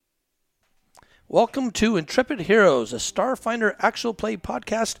Welcome to Intrepid Heroes, a Starfinder actual play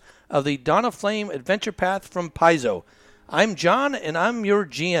podcast of the Dawn of Flame adventure path from Paizo. I'm John, and I'm your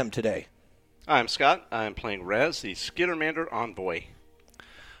GM today. I'm Scott. I'm playing Rez, the Skittermander Envoy.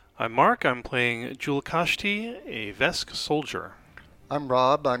 I'm Mark. I'm playing Julakashti, a Vesk soldier. I'm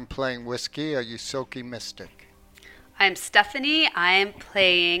Rob. I'm playing Whiskey, a Yusoki mystic. I'm Stephanie. I'm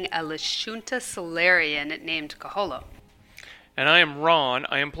playing a Lashunta Solarian named Kaholo. And I am Ron.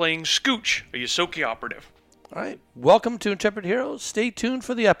 I am playing Scooch, a Yosoki operative. All right. Welcome to Intrepid Heroes. Stay tuned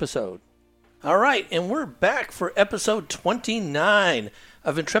for the episode. All right. And we're back for episode 29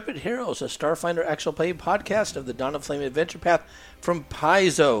 of Intrepid Heroes, a Starfinder actual play podcast of the Dawn of Flame adventure path from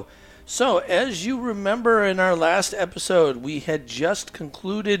Paizo. So, as you remember in our last episode, we had just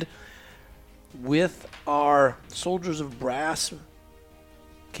concluded with our Soldiers of Brass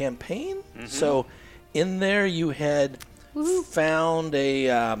campaign. Mm-hmm. So, in there you had found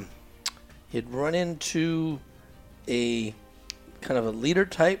he'd run into a kind of a leader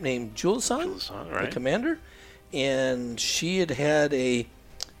type named Julsan, right. The commander, and she had a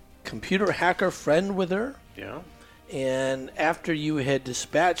computer hacker friend with her. Yeah. And after you had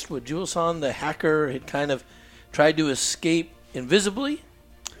dispatched with Julsan, the hacker had kind of tried to escape invisibly.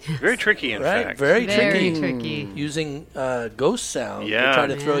 Very tricky, in fact. Very tricky. Using ghost sound to Yeah. try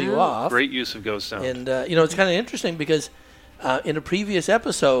to throw you off. Great use of ghost sound. And, it's kind of interesting because in a previous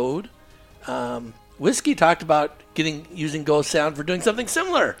episode, Whiskey talked about using ghost sound for doing something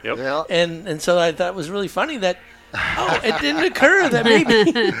similar. Yep. Yeah. And so I thought it was really funny that, it didn't occur that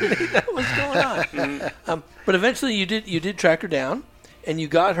maybe that was going on. But eventually you did track her down, and you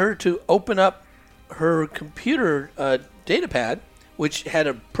got her to open up her computer data pad, which had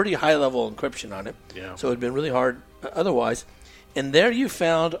a pretty high level encryption on it. Yeah. So it had been really hard otherwise. And there you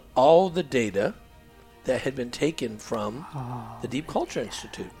found all the data that had been taken from the Deep Culture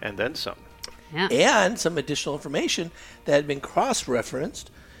Institute. And then some. Yeah. And some additional information that had been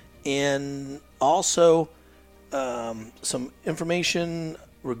cross-referenced, and also some information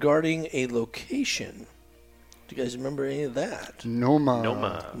regarding a location. Do you guys remember any of that?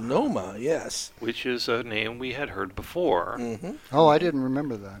 Noma. Yes. Which is a name we had heard before. Mm-hmm. Oh, I didn't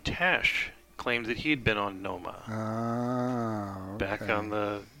remember that. Tash claimed that he'd been on Noma. Ah, okay. Back on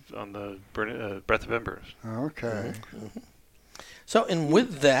the Breath of Embers. Okay. Mm-hmm. So, and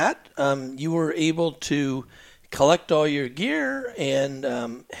with that, you were able to collect all your gear and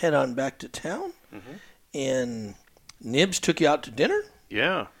head on back to town. Mm-hmm. And Nibs took you out to dinner.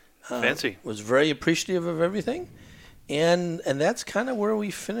 Yeah. Fancy. Was very appreciative of everything. And that's kind of where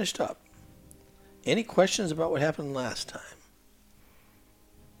we finished up. Any questions about what happened last time?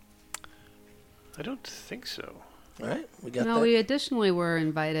 I don't think so. All right, we got that. No, we additionally were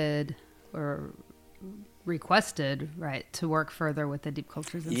invited or requested, right, to work further with the Deep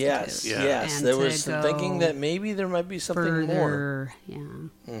Cultures Institute. Yes, Yeah. yes. And There to was some thinking go that maybe there might be something more. further. Yeah.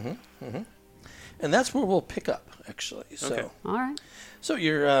 Mm-hmm, mm-hmm. And that's where we'll pick up, actually. So, Okay. All right. So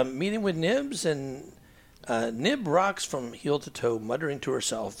you're meeting with Nibs, and Nib rocks from heel to toe, muttering to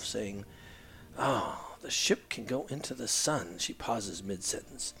herself, saying, "Oh, the ship can go into the sun." She pauses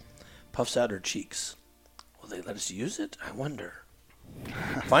mid-sentence, puffs out her cheeks. Will they let us use it? I wonder.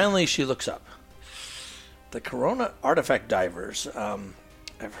 Finally, she looks up. The Corona artifact divers,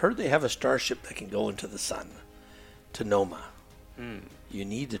 I've heard they have a starship that can go into the sun, to Noma. You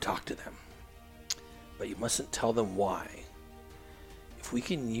need to talk to them, but you mustn't tell them why. If we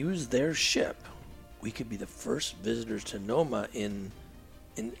can use their ship, we could be the first visitors to Noma in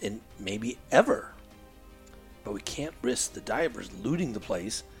maybe ever. But we can't risk the divers looting the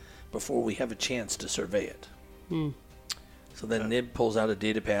place before we have a chance to survey it. So then Nib pulls out a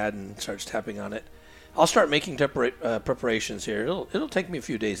data pad and starts tapping on it. I'll start making preparations here. It'll take me a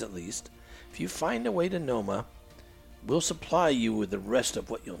few days at least. If you find a way to Noma, we'll supply you with the rest of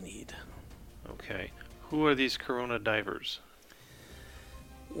what you'll need. Okay. Who are these Corona divers?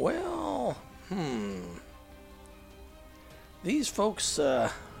 Well, these folks,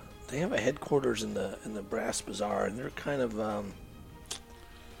 they have a headquarters in the Brass Bazaar, and they're kind of,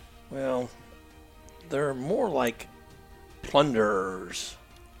 they're more like plunderers.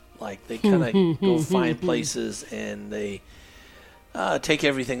 Like, they kind of go find places, and they take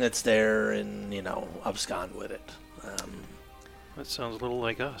everything that's there and, abscond with it. That sounds a little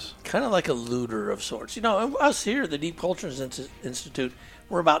like us. Kind of like a looter of sorts. Us here at the Deep Cultures Institute,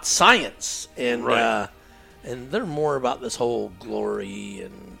 we're about science, and Right. and they're more about this whole glory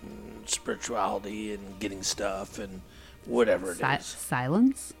and spirituality and getting stuff, and whatever it is.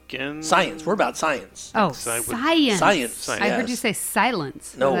 Silence? Again, Science. We're about science. Oh, I would- science. Science. I heard yes. you say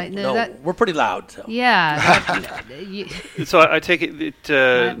silence. No, we're pretty loud. So. Yeah. So I take it.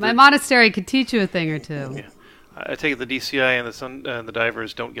 my monastery could teach you a thing or two. Yeah. I take it the DCI and the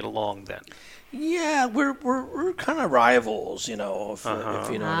divers don't get along then. Yeah, we're kind of rivals, if you know what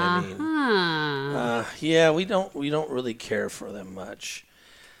I mean. Yeah, we don't really care for them much.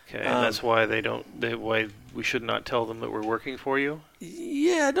 Okay, and that's why why we should not tell them that we're working for you.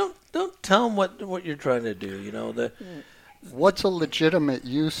 Yeah, don't tell them what you're trying to do. What's a legitimate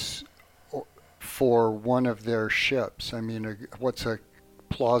use for one of their ships? I mean, what's a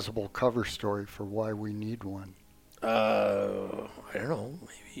plausible cover story for why we need one? I don't know.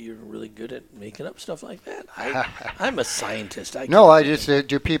 Maybe you're really good at making up stuff like that. I'm a scientist.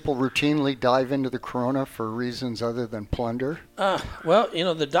 Do people routinely dive into the Corona for reasons other than plunder? Well,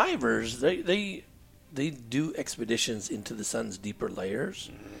 the divers, they do expeditions into the sun's deeper layers.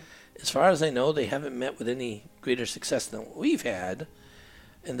 As far as I know, they haven't met with any greater success than what we've had,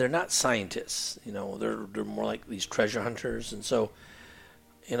 and they're not scientists. They're more like these treasure hunters, and so,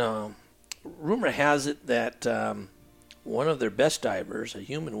 rumor has it that one of their best divers, a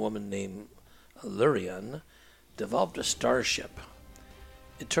human woman named Lurian, developed a starship.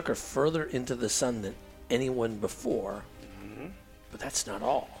 It took her further into the sun than anyone before, but that's not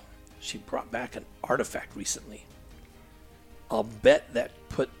all. She brought back an artifact recently. I'll bet that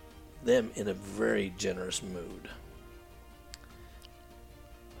put them in a very generous mood.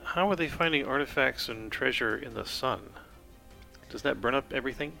 How are they finding artifacts and treasure in the sun? Does that burn up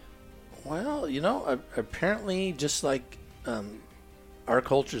everything? Well, apparently, just like our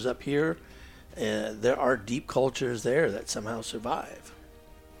cultures up here, there are deep cultures there that somehow survive.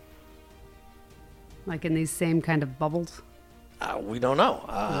 Like in these same kind of bubbles? We don't know.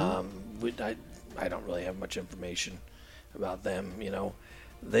 I don't really have much information about them.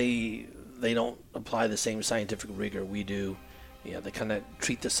 They don't apply the same scientific rigor we do. They kind of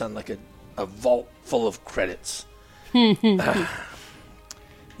treat the sun like a vault full of credits. We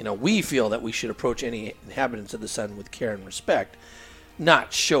feel that we should approach any inhabitants of the sun with care and respect,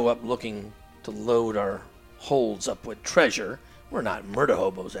 not show up looking to load our holds up with treasure. We're not murder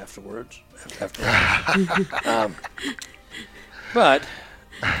hobos after all. But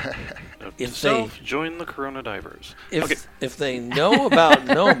if they join the Corona divers, if they know about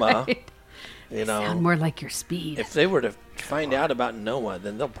Noma, Sound more like your speed. If they were to find out about Noma,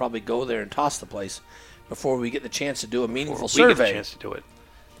 then they'll probably go there and toss the place before we get the chance to do a meaningful survey. We get the chance to do it.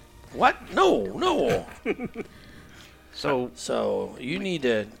 What? No. So you need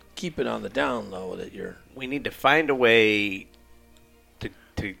to keep it on the down low that we need to find a way to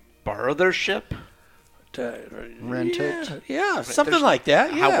borrow their ship. Rent it? Yeah, something like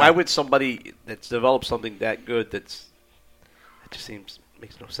that. Yeah. Why would somebody that's developed something that good that just makes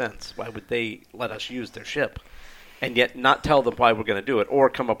no sense? Why would they let us use their ship and yet not tell them why we're going to do it or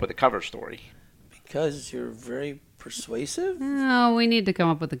come up with a cover story? Because you're very persuasive. No, we need to come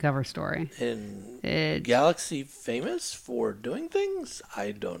up with a cover story. And Galaxy famous for doing things?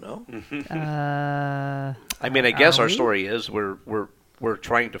 I don't know. I mean, I guess our story is we're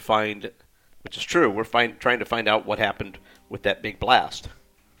trying to find, which is true. We're trying to find out what happened with that big blast,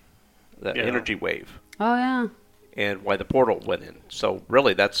 that energy wave. Oh yeah. And why the portal went in. So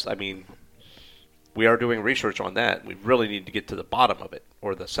really, we are doing research on that. We really need to get to the bottom of it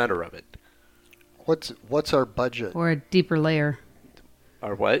or the center of it. What's our budget? Or a deeper layer.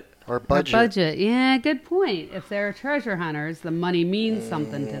 Our what? Our budget. Our budget. Yeah, good point. If they're treasure hunters, the money means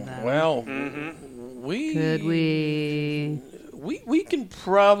something to them. Well, we can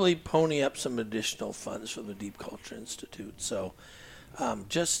probably pony up some additional funds from the Deep Culture Institute. So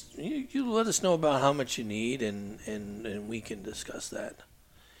just you let us know about how much you need, and we can discuss that.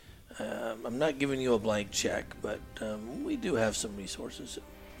 I'm not giving you a blank check, but we do have some resources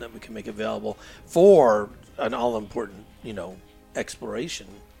that we can make available for an all-important, exploration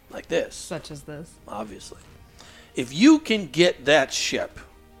like this. Such as this. Obviously. If you can get that ship,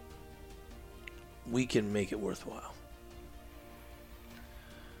 we can make it worthwhile.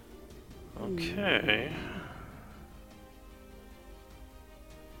 Okay.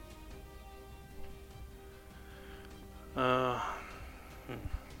 Do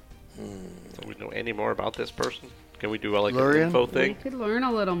we know any more about this person? Can we do an Lurian? info We thing? could learn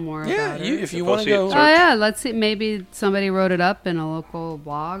a little more Yeah, about her. if you Go want to see it, go. sir. Oh yeah, let's see. Maybe somebody wrote it up in a local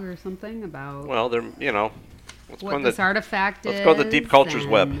blog or something about Well, let's what this artifact is. let's go to the Deep Culture's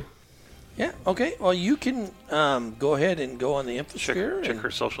and- web. Yeah, okay. Well, you can go ahead and go on the Infosphere Check and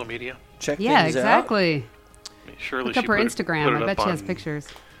her social media. check Yeah, things exactly. I mean, surely Look she up her put it Instagram. I up bet she has on, pictures.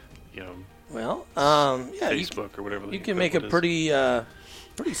 You know, Well, yeah, Facebook or whatever. You can make a pretty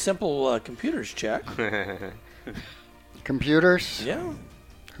simple computers check. Computers? Yeah.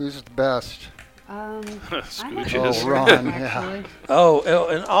 Who's the best? Scooch is. Ron, actually. Oh,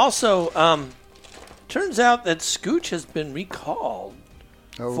 and also, turns out that Scooch has been recalled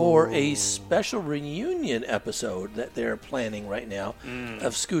for a special reunion episode that they're planning right now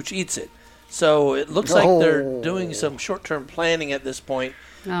of Scooch Eats It. So it looks like they're doing some short-term planning at this point.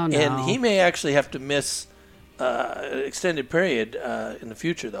 Oh, no. And he may actually have to miss an extended period in the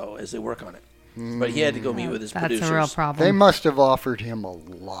future, though, as they work on it. But he had to go meet with his producers. That's a real problem. They must have offered him a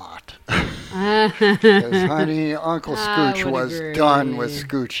lot. Because, honey, Uncle Scooch was done with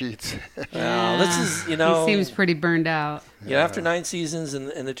Scooch Eats. Well, this is, he seems pretty burned out. After 9 seasons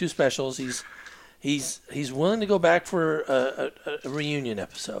and the 2 specials, he's willing to go back for a reunion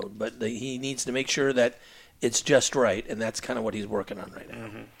episode, but he needs to make sure that it's just right, and that's kind of what he's working on right now.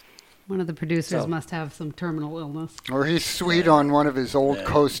 Mm-hmm. One of the producers must have some terminal illness. Or he's sweet on one of his old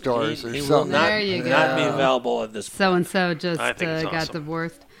co-stars or he something. Will not, There you not be go. available at this point. So-and-so just got awesome.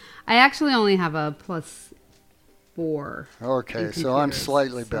 divorced. I actually only have a +4. Okay, in so I'm computers,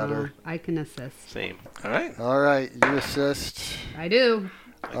 slightly so better. I can assist. Same. All right. All right, you assist. I do.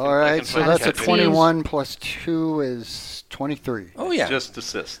 All right, so find that's a that 21 plus 2 is 23. Oh, yeah. Just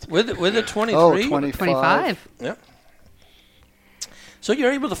assist. With a 23. Oh, 25. 25. Yep. So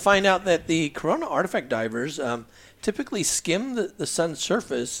you're able to find out that the Corona artifact divers typically skim the sun's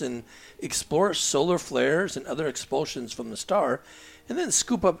surface and explore solar flares and other expulsions from the star, and then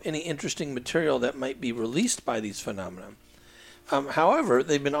scoop up any interesting material that might be released by these phenomena. However,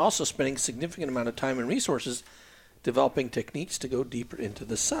 they've been also spending a significant amount of time and resources developing techniques to go deeper into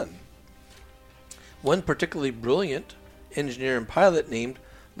the sun. One particularly brilliant engineer and pilot named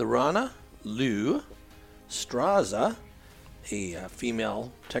Lorana Liu Straza, a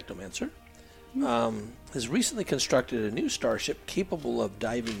female technomancer, has recently constructed a new starship capable of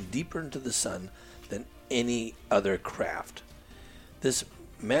diving deeper into the sun than any other craft. This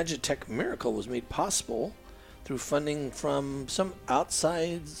Magitech miracle was made possible through funding from some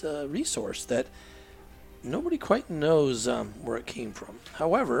outside resource that nobody quite knows where it came from.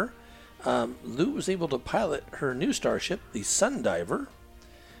 However, Lou was able to pilot her new starship, the Sun Diver,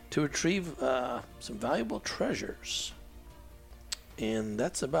 to retrieve some valuable treasures. And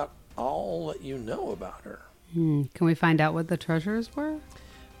that's about all that you know about her. Can we find out what the treasures were?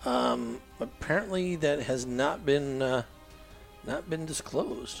 Apparently, that has not been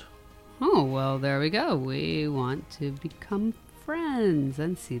disclosed. Oh, well, there we go. We want to become friends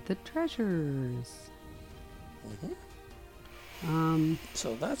and see the treasures.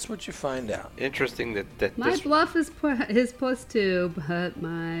 So that's what you find out. Interesting that My this bluff is +2, but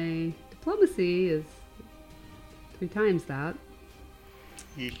my diplomacy is 3 times that.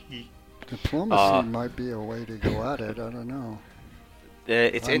 Diplomacy might be a way to go at it. I don't know.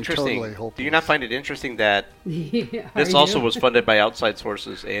 it's I'm interesting. totally hopeless. Do you not find it interesting that Yeah, this are also you? was funded by outside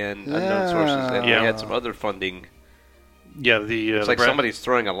sources and unknown sources, and Yeah. they had some other funding? Yeah, the It's like somebody's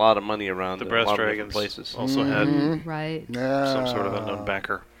throwing a lot of money around the in a Brass lot of different Dragons places. also had Right. Yeah. some sort of unknown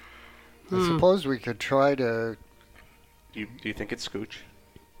backer. I suppose we could try to. Do you think it's Scooch?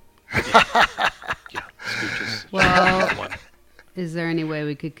 Yeah, Scooch is Well, one. is there any way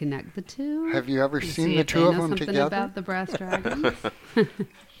we could connect the two? Have you ever To seen see the if they two of know them something together? about the Brass Dragons?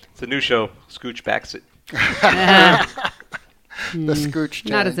 It's a new show. Scooch backs it. The Scooch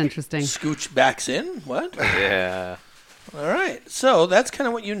Not as tank. interesting. Scooch backs in? What? Yeah. All right. So that's kind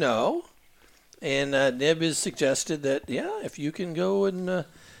of what you know. And Nib has suggested that, if you can go and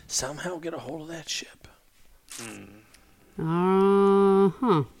somehow get a hold of that ship. Well,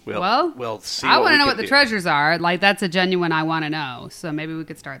 see I what want to we know can what the do. treasures are. Like, that's a genuine I want to know. So maybe we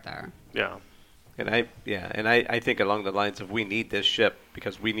could start there. Yeah. And I think along the lines of we need this ship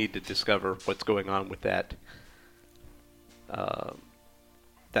because we need to discover what's going on with that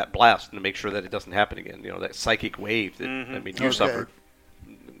that blast and to make sure that it doesn't happen again. You know, that psychic wave that I mean, you Okay.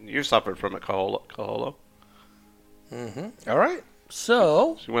 suffered from it, Kaholo. All right.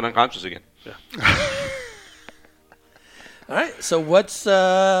 So, She went unconscious again. all right. So what's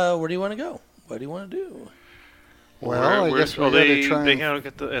where do you want to go? What do you want to do? Well, I guess we got they to try they and. hang out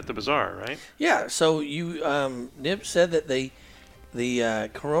at the bazaar, right? Yeah. So you Nib said that the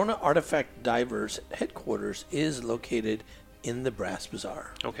Corona Artifact Divers headquarters is located in the Brass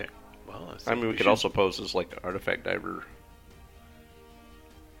Bazaar. Okay. Well, I mean, we could also pose as like artifact diver.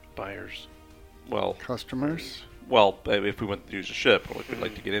 buyers. Well, Customers? if we want to use a ship, or if we'd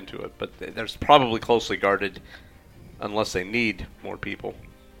like to get into it, but there's probably closely guarded, unless they need more people.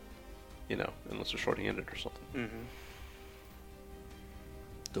 You know, unless they're short-handed or something.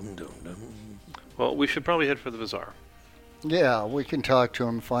 Dum, dum, dum. Well, we should probably head for the bazaar. Yeah, we can talk to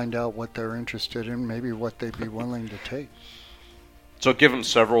them, find out what they're interested in, maybe what they'd be willing to take. So give them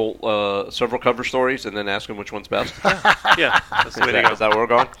several cover stories, and then ask them which one's best. Yeah, that's the way to go. Is that where we're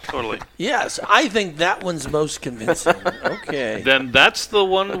going? Totally. Yes, I think that one's most convincing. Okay. Then that's the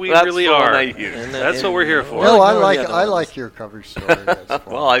one we That's really the one are. I use. And That's what we're here for. No, I ignore the other I ones. like your cover story. That's fine.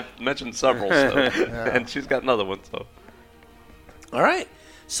 Well, I mentioned several, so. And she's got another one. So All right.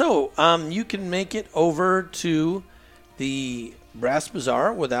 So you can make it over to the Brass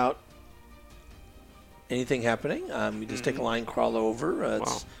Bazaar without anything happening. You just take a line, crawl over.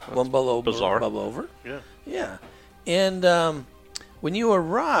 It's one bubble bizarre. over. Yeah. Yeah. And when you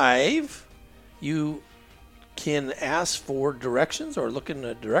arrive, you can ask for directions or look in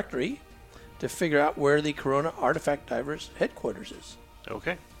a directory to figure out where the Corona Artifact Divers headquarters is.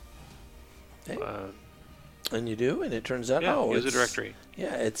 Okay. Okay. And you do, and it turns out, use it's a directory.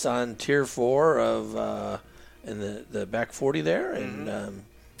 Yeah, it's on tier 4 of in the back 40 there, and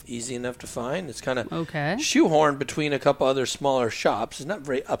easy enough to find. It's kind of shoehorned between a couple other smaller shops. It's not a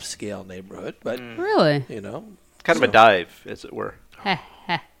very upscale neighborhood, but Really? you know, kind of a dive, as it were.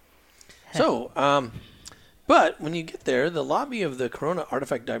 So, but when you get there, the lobby of the Corona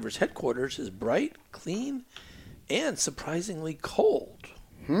Artifact Divers headquarters is bright, clean, and surprisingly cold.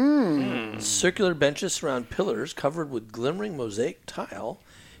 Circular benches surround pillars covered with glimmering mosaic tile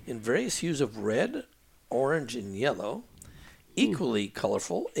in various hues of red, orange, and yellow. Equally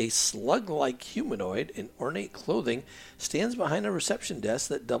colorful, a slug-like humanoid in ornate clothing stands behind a reception desk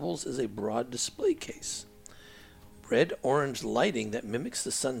that doubles as a broad display case. Red-orange lighting that mimics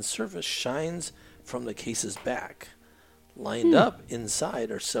the sun's surface shines from the case's back. Lined up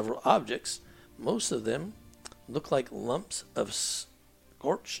inside are several objects. Most of them look like lumps of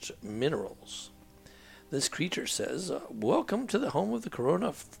scorched minerals. This creature says, "Welcome to the home of the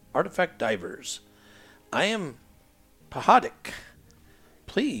Corona Artifact Divers. I am Pahadik.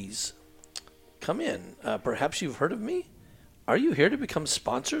 Please come in. Perhaps you've heard of me? Are you here to become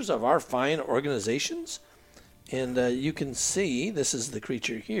sponsors of our fine organizations?" And you can see, this is the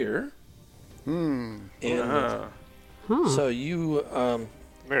creature here. And so you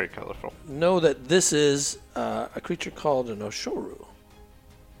Very colorful. know that this is a creature called an Oshoru.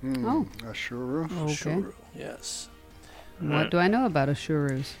 Sure. Okay. Oshoru, yes. What do I know about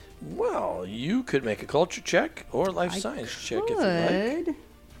Ashurus? Well, you could make a culture check or life science check if you like. Could.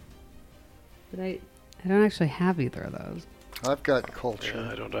 But I don't actually have either of those. I've got culture.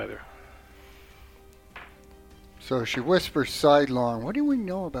 Yeah, I don't either. So she whispers sidelong, "What do we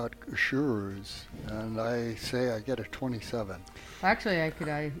know about Ashurus?" And I say I get a 27. Actually, I could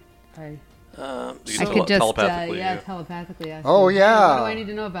So just telepathically, telepathically ask. Oh, you, yeah. What do I need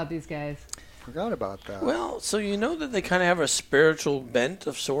to know about these guys? Forgot about that. Well, so you know that they kind of have a spiritual bent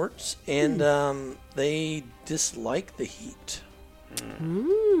of sorts, and they dislike the heat.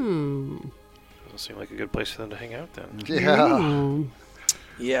 Mm. Doesn't seem like a good place for them to hang out then. Yeah. Oh.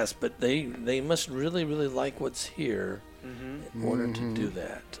 Yes, but they must really, really like what's here in order to do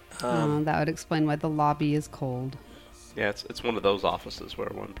that. That would explain why the lobby is cold. Yeah, it's one of those offices where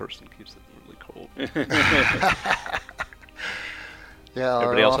one person keeps it really cold. Yeah. our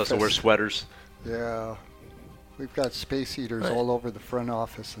Everybody else has to wear office- sweaters. Yeah. We've got space heaters Right. all over the front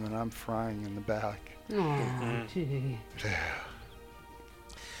office, and then I'm frying in the back. Oh, gee.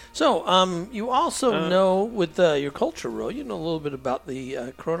 So, you also know with your culture roll, you know a little bit about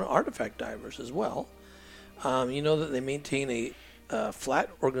the Corona Artifact Divers as well. You know that they maintain a flat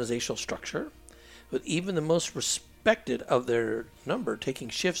organizational structure, with even the most respected of their number taking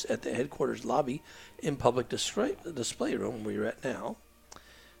shifts at the headquarters lobby in public display room where you're at now.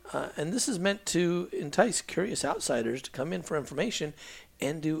 And this is meant to entice curious outsiders to come in for information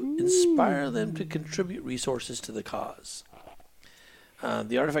and to inspire them to contribute resources to the cause.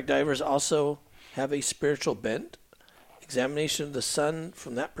 The Artifact Divers also have a spiritual bent. Examination of the sun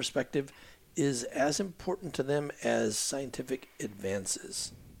from that perspective is as important to them as scientific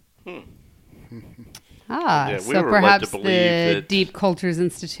advances. Yeah, we So were led to perhaps believe the that- Deep Cultures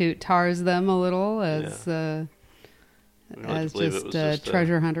Institute tars them a little as We were led to believe it was just,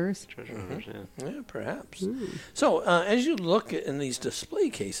 treasure hunters. Treasure hunters, yeah. Yeah, perhaps. So, as you look in these display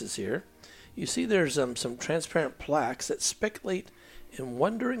cases here, you see there's some transparent plaques that speculate in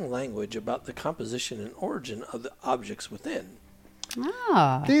wondering language about the composition and origin of the objects within.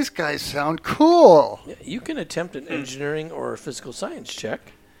 Ah, These guys sound cool. Yeah, you can attempt an engineering or physical science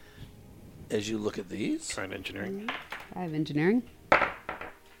check as you look at these. Trying engineering. I have engineering.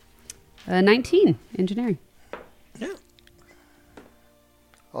 19 engineering. Yeah.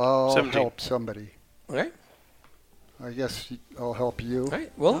 I'll 17. help somebody. Okay. I guess I'll help you. All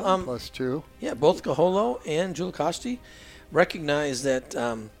right. Well, +2. yeah, both Kaholo and Julikosti recognize that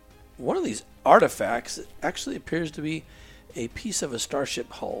one of these artifacts actually appears to be a piece of a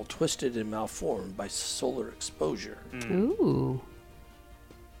starship hull twisted and malformed by solar exposure. Ooh.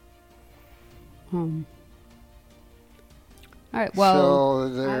 All right. Well,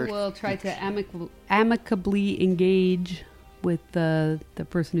 So I will try to amicably engage with the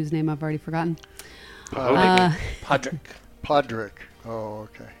person whose name I've already forgotten. Podrick. Podrick. Oh,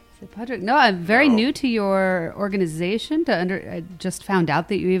 okay. So Podrick, no, I'm very new to your organization. I just found out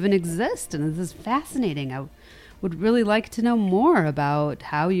that you even exist, and this is fascinating. I would really like to know more about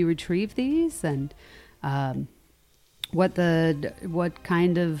how you retrieve these and what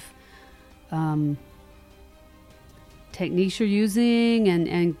kind of techniques you're using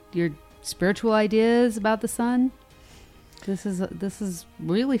and your spiritual ideas about the sun. This is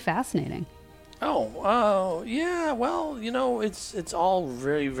really fascinating. Oh, yeah. Well, it's all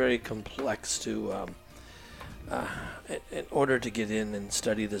very, very complex to, in order to get in and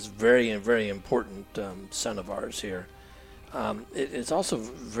study this very, very important sun of ours here. It's also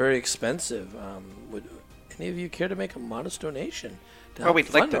very expensive. Would any of you care to make a modest donation to help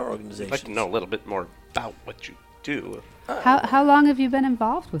fund our organization? We'd like to know a little bit more about what you do. How long have you been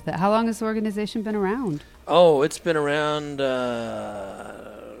involved with it? How long has the organization been around? Oh, it's been around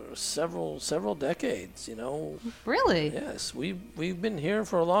several decades. Really? Yes, we've been here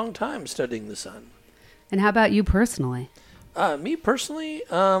for a long time studying the sun. And how about you personally? Me personally,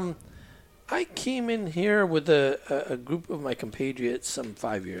 I came in here with a group of my compatriots some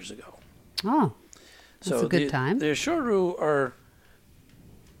 5 years ago. Oh, that's a good time. The Ashoru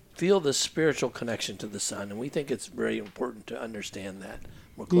feel the spiritual connection to the sun, and we think it's very important to understand that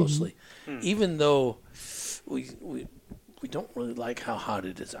more closely, even though we don't really like how hot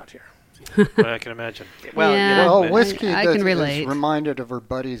it is out here. Well, I can imagine. Well, Yeah. Whiskey I can relate. is reminded of her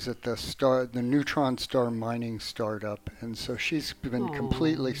buddies at the neutron star mining startup, and so she's been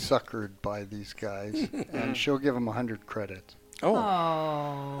completely suckered by these guys, and she'll give them 100 credits.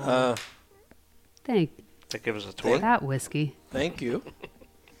 Oh. That gives us a tour. That whiskey. Thank you.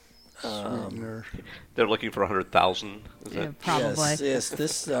 Sweetener. They're looking for 100,000. Yeah, probably. Yes.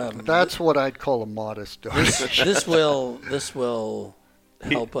 This That's what I'd call a modest dose. this will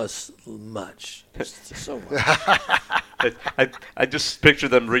help us much, so much. I just picture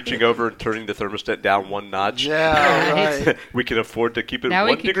them reaching over and turning the thermostat down one notch. Yeah, right. We can afford to keep it Now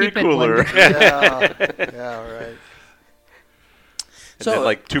we 1 can degree keep it 1 cooler. degree. Yeah, right. And then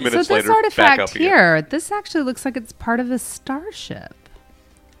like 2 minutes so this later, back artifact up again. here, this actually looks like it's part of a starship.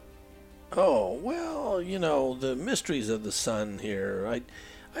 Oh, well, the mysteries of the sun here.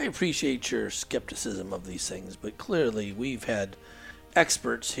 I appreciate your skepticism of these things, but clearly we've had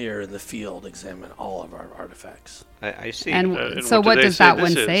experts here in the field examine all of our artifacts. I see. And so what does that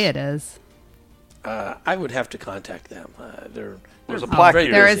one say it is? I would have to contact them. There's a plaque very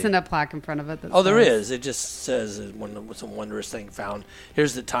here. There busy. isn't a plaque in front of it. That Oh, there says- is. It just says some wondrous thing found.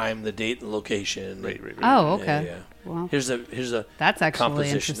 Here's the time, the date, and location. Right. Oh, okay. Yeah. Well, Here's a that's actually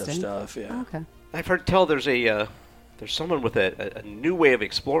composition of interesting. stuff. Yeah. Okay. I've heard tell there's someone with a new way of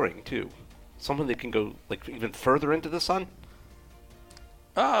exploring too. Someone that can go like even further into the sun.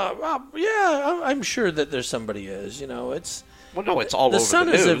 Yeah, I'm sure that there's somebody is. It's Well, no, it's all the over sun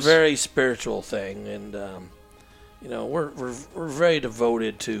the news. is a very spiritual thing, and we're very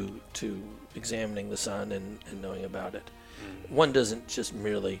devoted to examining the sun and knowing about it. One doesn't just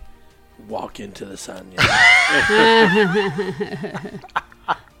merely walk into the sun.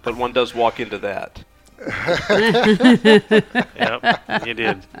 But one does walk into that. Yep, you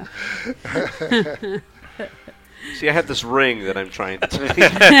did. See, I have this ring that I'm trying to take.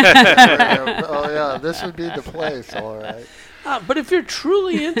 Oh, yeah, this would be the place, all right. But if you're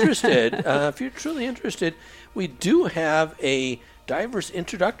truly interested, we do have a diverse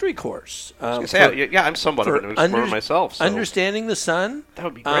introductory course. I'm somewhat of an explorer myself. So Understanding the sun. that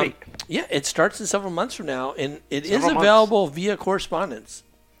would be great. Yeah, it starts in several months from now, and it is Several months. available via correspondence.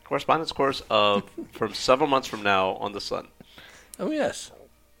 Correspondence course from several months from now on the sun. Oh, yes.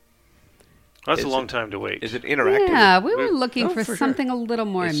 That's Is a long it- time to wait. Is it interactive? Yeah, we were looking for for something a little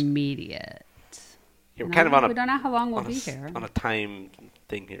more It's- immediate. Yeah, we're kind of on we don't know how long we'll on be a, here. on a time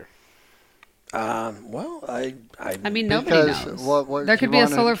thing here. Well, I I mean, nobody Because knows. what There you could be a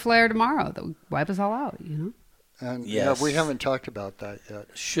wanna- solar flare tomorrow that would wipe us all out, And Yes. we haven't talked about that yet.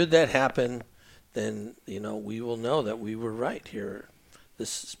 should that happen, then we will know that we were right here. This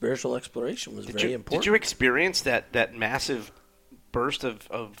spiritual exploration was very important. Did you experience that massive burst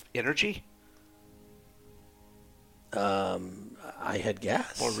of energy? I had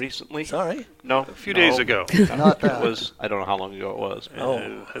gas. More recently? Sorry. No. A few days ago. Not that. It was, I don't know how long ago it was.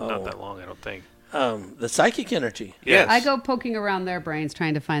 Not that long, I don't think. The psychic energy. Yes. I go poking around their brains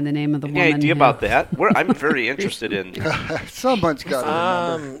trying to find the name of the woman. Any idea who- about that? I'm very interested in. Someone's got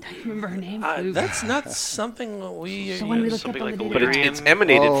to remember. I remember her name. That's not something we... The one we looked up Something on like the a But video. it's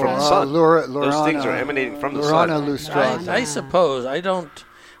emanated from the sun. Those things are Lorana- emanating from the Lorana sun. Lustrada. I suppose.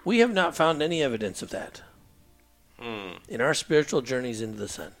 We have not found any evidence of that in our spiritual journeys into the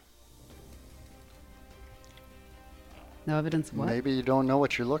sun. No evidence of what? Maybe you don't know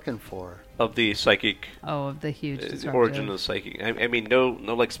what you're looking for. Of the psychic, Oh, of the huge the disruptive. origin of the psychic. I mean, no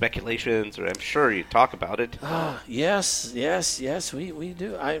like speculations, or I'm sure you talk about it. Yes, we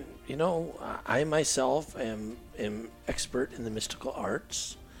do. I myself am expert in the mystical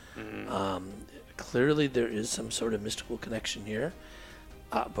arts. Clearly, there is some sort of mystical connection here,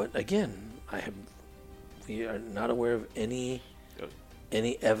 but again, we are not aware of any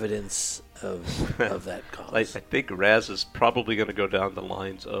evidence of that cause. I think Raz is probably going to go down the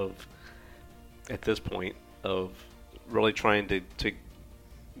lines of, at this point, of really trying to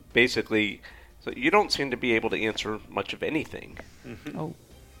basically. So you don't seem to be able to answer much of anything. Oh.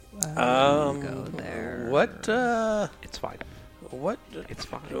 Go there. What? It's fine. What? It's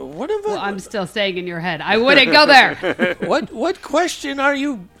fine. What have Well, I'm still staying in your head. I wouldn't go there. What question are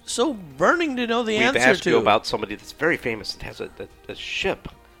you so burning to know the We've answer asked to? you about somebody that's very famous that has a ship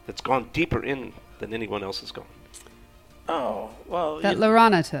that's gone deeper in than anyone else has gone. Oh, well, That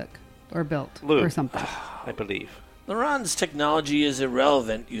Lorana took or built Lou. or something. I believe. Laron's technology is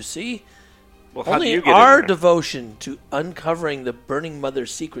irrelevant, you see. Well, how do Only you get our in there? devotion to uncovering the Burning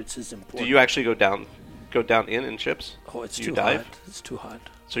Mother's secrets is important. Do you actually go down in ships? Oh, it's Do too you dive? hot. It's too hot.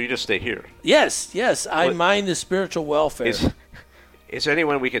 So you just stay here. Yes. I What- mind the spiritual welfare. Is there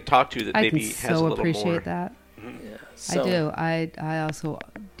anyone we could talk to that I maybe can has a so little appreciate more? that. Yeah, I so, do. I also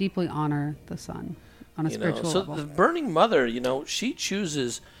deeply honor the sun on a spiritual so level. the Burning Mother, she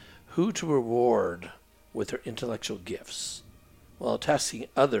chooses who to reward with her intellectual gifts, while tasking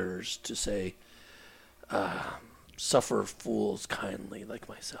others to say, suffer fools kindly like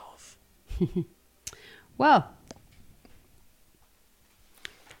myself. Well,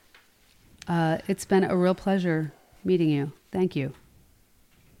 it's been a real pleasure meeting you. Thank you.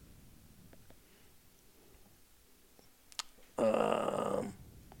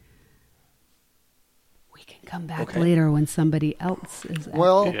 We can come back later when somebody else is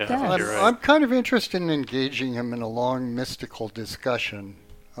Well, at the Yeah, desk. you're right. I'm kind of interested in engaging him in a long mystical discussion,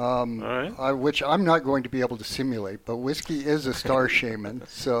 right. which I'm not going to be able to simulate. But Whiskey is a star shaman,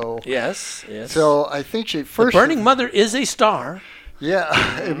 so Yes. so I think she the first. Burning Mother is a star.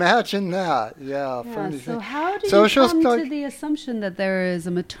 Yeah, imagine that. Yeah. Yeah, funny so thing. how do So you she'll come start- to the assumption that there is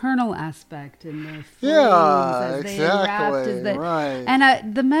a maternal aspect in the flames Yeah, as they erupt? Is exactly, that, right.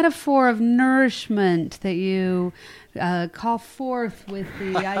 And the metaphor of nourishment that you call forth with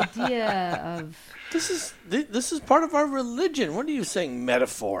the idea of... This is part of our religion. What are you saying,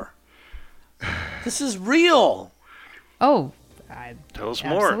 metaphor? This is real. Oh, Tell us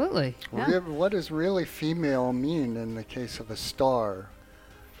more. absolutely. Yeah. What does really female mean in the case of a star?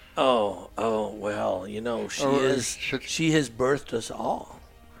 Oh, well, she has birthed us all.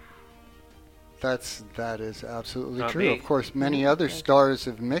 That is absolutely Not true. me. Of course, many other stars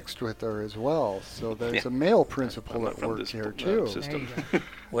have mixed with her as well. So there's a male principle at work here too. System.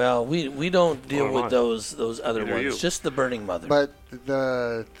 Well, we don't deal am with I. those other Neither ones. you. Just the Burning Mother. But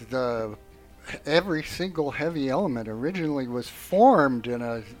the every single heavy element originally was formed in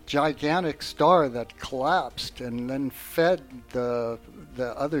a gigantic star that collapsed and then fed the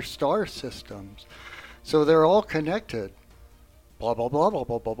other star systems. So they're all connected. Blah blah blah blah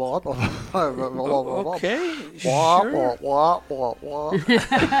blah blah blah blah blah blah blah blah. Okay, Blah sure. blah blah blah blah.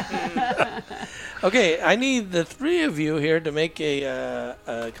 Okay, I need the three of you here to make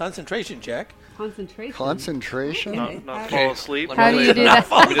a concentration check. Concentration. Concentration. Not fall asleep. How do you do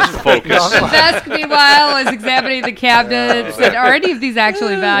that? Let me just focus. The desk, meanwhile, is examining the cabinets. And are any of these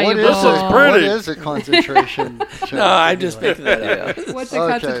actually valuable? What is a concentration check? No, I'm just making that up. What's a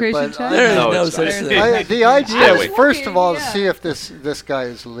Okay, concentration but check? There is No, no it's such not. thing. The idea is wait. first of all to Yeah. see if this guy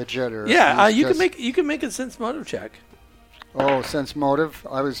is legit or if Yeah, he's you can just- make a sense motive check. Oh, sense motive.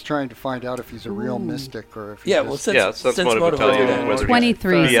 I was trying to find out if he's a real mystic or if he's Yeah, well, just, sense Sense motive motive will tell will do you that. whether he's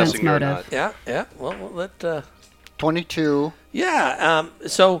 23 BSing sense you or motive. not. Yeah. Well, we'll let. 22. Yeah.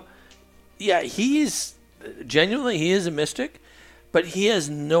 So, yeah, he is a mystic, but he has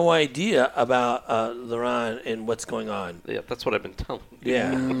no idea about Laron and what's going on. Yeah, that's what I've been telling you.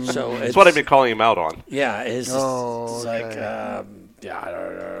 Yeah. So That's what I've been calling him out on. Yeah. It's just, Oh, it's okay. like yeah. I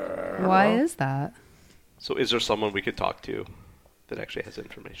don't know. Why is that? So is there someone we could talk to? that actually has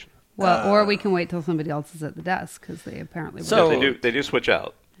information. Well, or we can wait till somebody else is at the desk because they apparently. So- Yeah, they do switch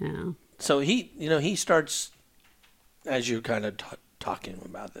out. Yeah. So he starts, as you're kind of talking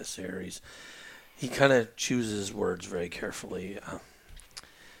about this series, he kind of chooses words very carefully.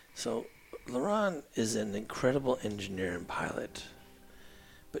 So Laron is an incredible engineer and pilot,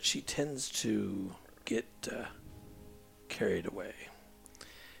 but she tends to get carried away.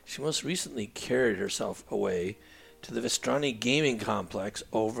 She most recently carried herself away to the Vestrani gaming complex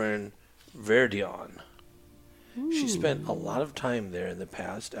over in Verdion. She spent a lot of time there in the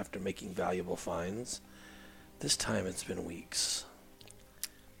past after making valuable finds. This time it's been weeks.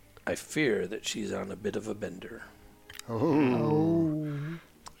 I fear that she's on a bit of a bender.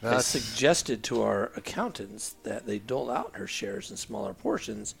 I suggested to our accountants that they dole out her shares in smaller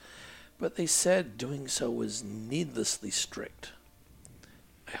portions, but they said doing so was needlessly strict.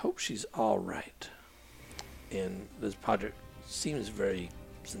 I hope she's all right. And this project seems very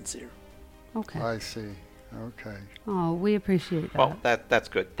sincere. Okay. I see. Okay. Oh, we appreciate that. Well, that's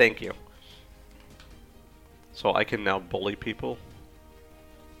good. Thank you. So I can now bully people,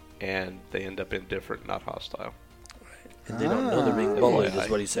 and they end up indifferent, not hostile. And they don't know they're being bullied, is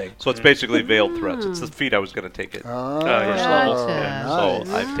what he's saying. So it's basically veiled threats. It's the feat I was going to take it. First level. Gotcha. So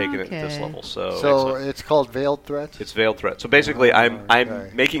Nice. I've taken it at this Okay. level. So So it's called veiled threats? it's veiled threat. So basically, I'm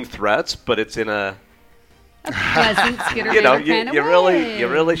Okay. making threats, but it's in a A pleasant Skitter you know kind of you way.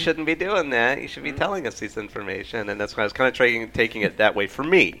 really shouldn't be doing that. You should be telling us this information, and that's why I was kind of taking it that way for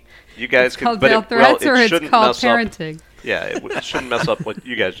me. You guys It's could, called but veiled it threats, or it's shouldn't called mess up. parenting. Yeah, it shouldn't mess up what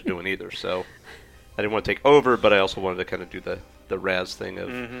you guys are doing either. So I didn't want to take over, but I also wanted to kind of do the Raz thing of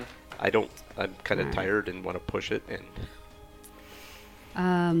I'm kind of tired and want to push it, and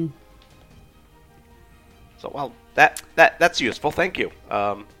so well that's useful. Thank you.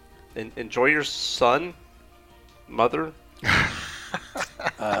 Enjoy your son, mother,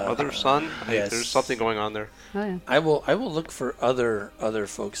 mother, son. Yes. There's something going on there. Oh, yeah. I will look for other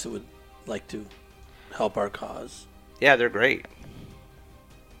folks that would like to help our cause. Yeah, they're great.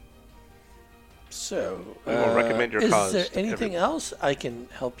 So, We will recommend your cause Is to there anything everyone. else I can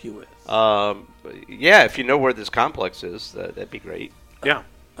help you with? Yeah, if you know where this complex is, that'd be great. Yeah.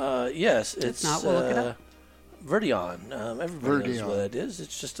 Yes, it's not, we'll look it up. Verdion. Everybody knows Verdion. what it is.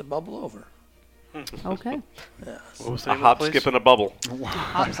 It's just a bubble over. Okay. Yes. What was the A name hop, of the place? skip, and a bubble.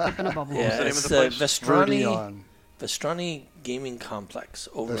 Hop, skip, and a bubble. Yeah, the name it's of the place? Vestrani Verdion. Vestrani Gaming Complex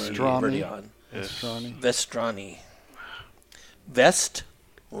over in Vestrani? Verdion. Vestrani. Vestrani.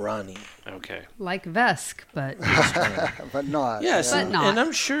 Vestrani. Okay. Like Vesk, but But not. Yes, But and, not. and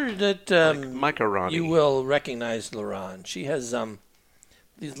I'm sure that Macaroni. you will recognize Laron. She has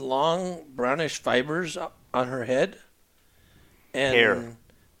these long brownish fibers on her head, and Hair.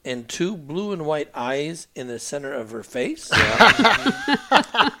 and two blue and white eyes in the center of her face, and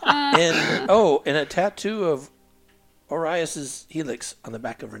a tattoo of Orias's helix on the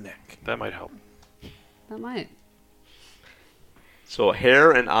back of her neck. That might help. that might. So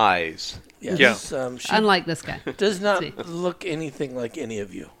hair and eyes. Yes, she Unlike this guy. does not See. look anything like any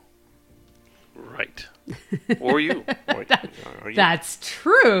of you. Right. Or you. Are you- That's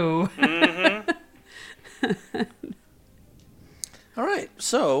true. All right,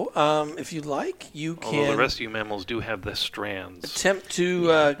 so if you'd like, you Although can the rest of you mammals do have the strands. attempt to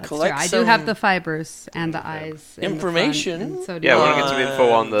That's true. collect I some do have the fibers and the eyes. in the front, information. and so do Yeah, you. we're gonna get some info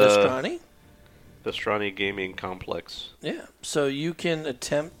on the- Vestrani. Vestrani Gaming Complex. Yeah, so you can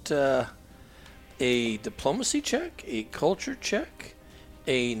attempt a diplomacy check, a culture check,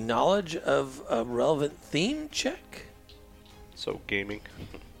 a knowledge of a relevant theme check. So gaming.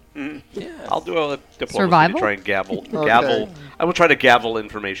 Yeah, I'll do a diplomacy Survival? to try and gavel. Okay. Gavel. I will try to gavel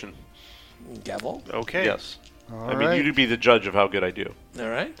information. gavel. Okay. Yes. All I mean, right. you'd be the judge of how good I do. All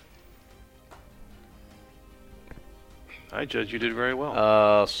right. I judge you did very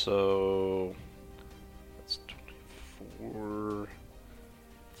well. So that's 24,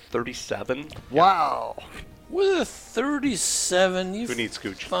 37. Wow. With a 37, you Who needs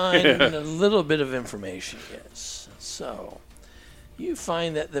Scooch? find a little bit of information. Yes. So you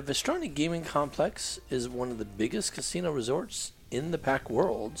find that the Vestrani Gaming Complex is one of the biggest casino resorts in the Pack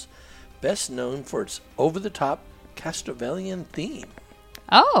Worlds, best known for its over-the-top Castrovillian theme.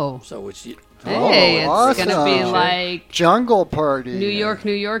 Oh. So, which you, Hey, Oh, it's going to be awesome. like Jungle Party. New York,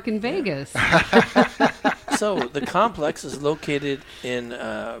 and Vegas. so the complex is located in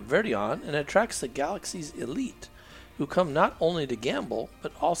Verdion and attracts the galaxy's elite, who come not only to gamble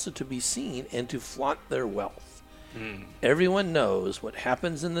but also to be seen and to flaunt their wealth. Everyone knows what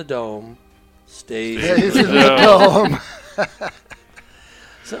happens in the dome stays Stays in in the the dome.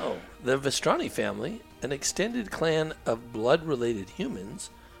 So, the Vestrani family an extended clan of blood-related humans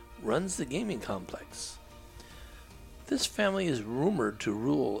runs the gaming complex. This family is rumored to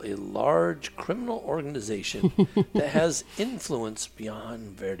rule a large criminal organization that has influence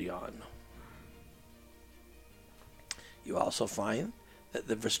beyond Verdion. You also find that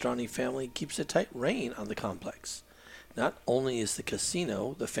the Vestrani family keeps a tight rein on the complex. Not only is the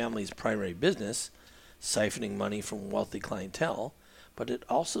casino the family's primary business, siphoning money from wealthy clientele, but it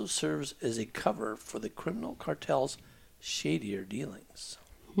also serves as a cover for the criminal cartel's shadier dealings.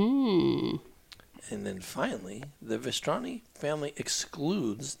 And then finally, the Vestrani family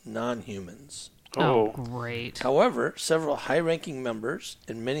excludes non-humans. Oh, great. However, several high-ranking members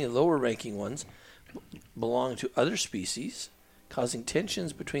and many lower-ranking ones belong to other species, causing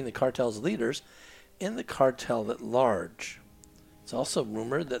tensions between the cartel's leaders and the cartel at large. It's also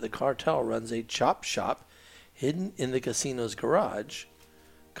rumored that the cartel runs a chop shop hidden in the casino's garage,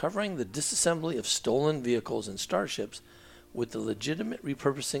 covering the disassembly of stolen vehicles and starships with the legitimate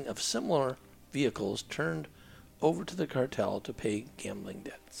repurposing of similar vehicles turned over to the cartel to pay gambling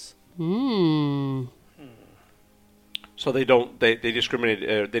debts. So they don't they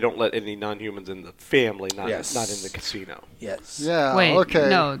discriminate. They don't let any non-humans in the family, not in the casino. Yes. Yeah. Wait, okay.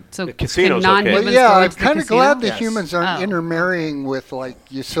 no. So The casino's can okay. non-humans Well, yeah, go I'm into the kind of casino? glad the Yes. humans aren't Oh. intermarrying with like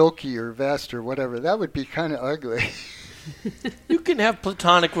Yosoki or Vest or whatever. That would be kind of ugly. You can have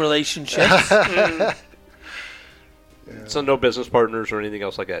platonic relationships. So no business partners or anything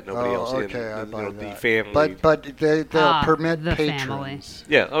else like that. Nobody else. Okay, I in, buy the that. family. But they'll permit the patrons. family.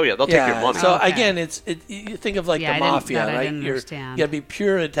 Yeah. Oh yeah. They'll take your money. So Okay. again, you think of like Yeah, the I didn't- mafia, that I right? didn't You understand. got to be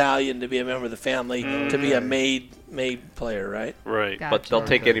pure Italian to be a member of the family, to be a maid player, right? Right. But they'll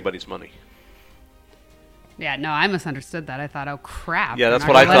take anybody's money. Yeah, no, I misunderstood that. I thought, oh crap. Yeah, that's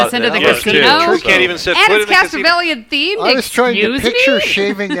they're what not I gonna let thought. us into the Yes, too. casino. We can't even set And foot it's in the casino. Castlevania themed. I was trying to Excuse picture me?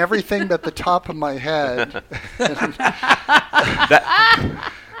 shaving everything at the top of my head.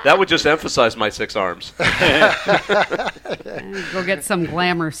 That would just emphasize my 6 arms. Go get some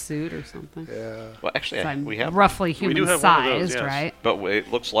glamour suit or something. Well, actually, So I'm we have. roughly We do human have one of those, sized, yes. right? But it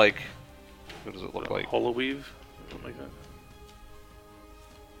looks like. What does it look like? Holo weave, something like that.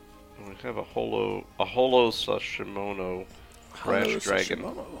 We have a holo Sashimono Crash Hello, Dragon.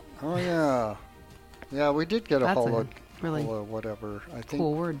 Sashimono. Oh yeah, yeah. We did get a That's a holo, really holo whatever. I think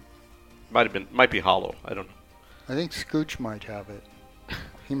Cool word. Might be hollow. I don't know. I think Scooch might have it.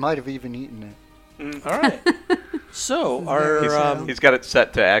 He might have even eaten it. All right. So our He's got it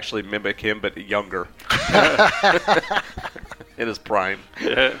set to actually mimic him, but younger. In his prime.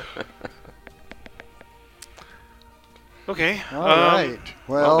 Okay. All right.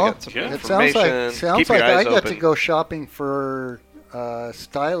 Well, we got some it sounds like information. Keep your I eyes get to open. go shopping for a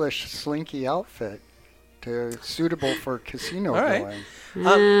stylish, slinky outfit suitable for casino All right. going.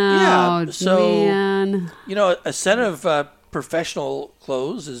 yeah. Oh, So man. a set of professional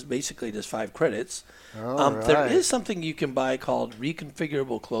clothes is basically just 5 credits. All There right. is something you can buy called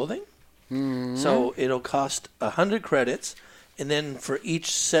reconfigurable clothing. So it'll cost 100 credits, and then for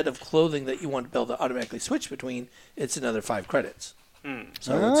each set of clothing that you want to be able to automatically switch between, it's another 5 credits. So it's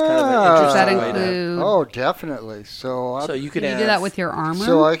kind of an Does that interesting way to. include? Oh, definitely. So, So you Can could you do that with your armor?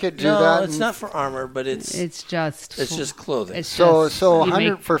 so I could do no, that. it's and- not for armor, but it's It's just. clothing. It's So just, so you 100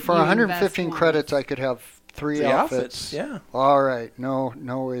 make- for you 115 invest credits, I could have 3 3 outfits. Yeah. All right.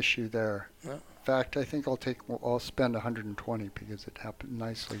 No issue there. No. In fact, I think I'll spend 120 because it happened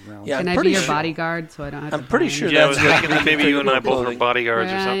nicely round. Yeah, Can I'm I be pretty your sure- bodyguard so I don't have I'm to pretty buy sure any? Yeah, I that's was thinking that maybe you and I reconfigurable both are clothing.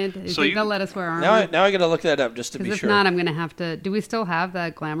 bodyguards or Right. something. You So think they'll let us wear armor? Now I got to look that up just to be Because if sure. not, I'm going to have to. Do we still have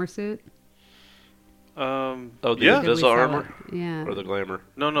that glamour suit? Oh, the yeah. Did we Invisa sell armor? it? Yeah. Or the glamour?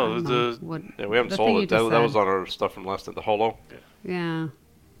 No, I don't know. the What- Yeah, we haven't the thing sold you it. That, just that was said. on our stuff from last time. The holo? Yeah.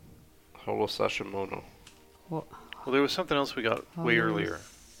 Holo Sashimono. Well, well, there was something else we got way yes. earlier.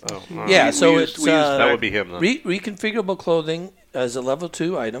 Oh, all right. Yeah, We so used- it's we used That would be him, then. reconfigurable clothing as a level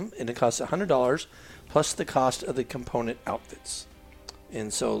 2 item, and it costs $100 plus the cost of the component outfits.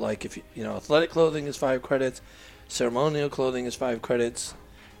 And so, like if athletic clothing is 5 credits, ceremonial clothing is 5 credits,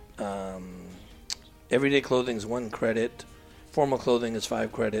 everyday clothing is 1 credit, formal clothing is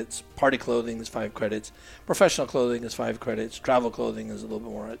 5 credits, party clothing is 5 credits, professional clothing is 5 credits, travel clothing is a little bit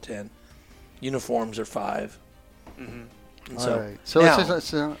more at 10, uniforms are 5. And All right. So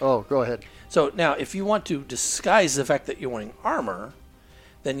now- go ahead. So now, if you want to disguise the fact that you're wearing armor,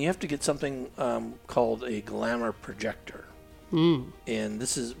 then you have to get something called a glamour projector, and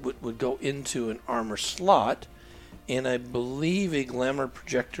this is would go into an armor slot. And I believe a glamour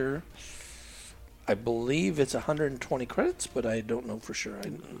projector. I believe it's 120 credits, but I don't know for sure.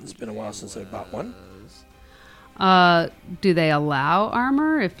 It's been a while since I bought one. do they allow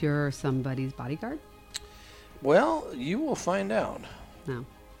armor if you're somebody's bodyguard? Well, you will find out. No.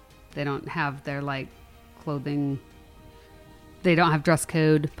 They don't have their, clothing. They don't have dress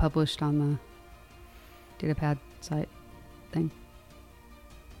code published on the datapad site thing.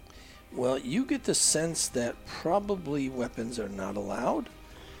 Well, you get the sense that probably weapons are not allowed,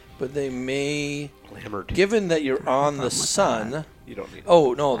 but they may... Glamored. Given that you're on the sun... You don't need...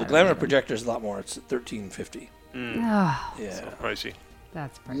 Oh, no, the glamour projector is a lot more. It's $13.50. Oh, Yeah. So pricey.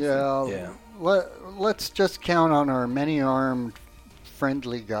 that's pricey. Yeah. Let's just count on our many-armed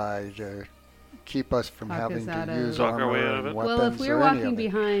friendly guy to keep us from Talk having us out to of- use Talk our way armor out of and it. weapons Well, if we were or any walking of it.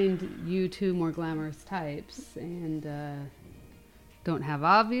 behind you two more glamorous types and don't have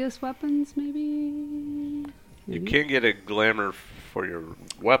obvious weapons, maybe? You can get a glamour for your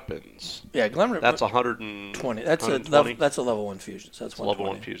weapons. Yeah, glamour... That's 120. 20. That's a 120. that's a level 1 fusion. So that's It's a level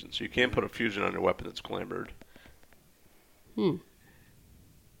 1 120. fusion. So you can put a fusion on your weapon that's glamored. Hmm.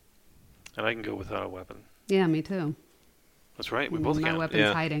 And I can go without a weapon. Yeah, me too. That's right. We both My can. weapon's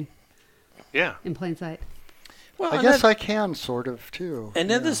Yeah. hiding Yeah. in plain sight. Well, I and guess that- I can sort of too.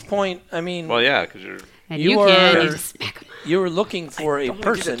 And at this point, I mean, Well, yeah, because you're... And You you can. are- You just smack 'em. you were looking for a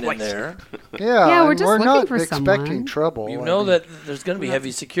person in there. Yeah, we're and just we're looking not for expecting someone. trouble. You I know mean- that there's going to be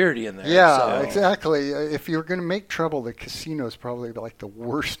heavy security in there. Yeah, so- exactly. If you're going to make trouble, the casino's probably like the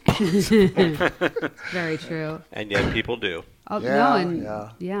worst possible. Very true. And yet people do. Oh, Yeah, no,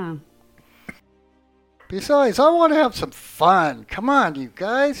 and yeah. Besides, I want to have some fun. Come on, you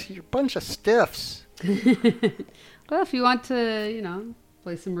guys. You're a bunch of stiffs. Well, if you want to,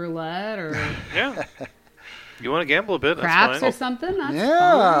 play some roulette or Yeah. You want to gamble a bit? craps That's or fine. something, that's fine.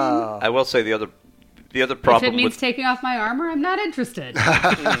 Yeah. I will say the other If it problem means with, taking off my armor, I'm not interested.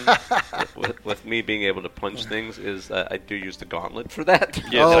 with me being able to punch things is I do use the gauntlet for that.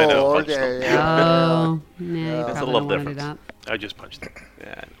 Yes, I know. Oh, Punch them. okay. Yeah. Oh, nah, you That's a probably little don't want to do that. different. I just punched them.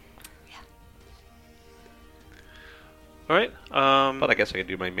 Yeah, All right. but I guess I can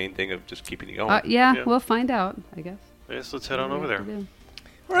do my main thing of just keeping you going. Yeah, Yeah. we'll find out, I guess. Yes, let's head on over What there. we have to do.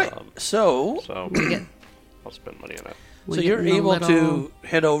 All right. So So We get- I'll spend money on it. we So get you're in a able little- to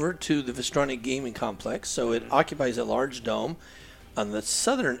head over to the Vestrani Gaming Complex. So it occupies a large dome on the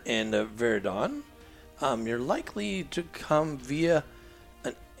southern end of Veridon. You're likely to come via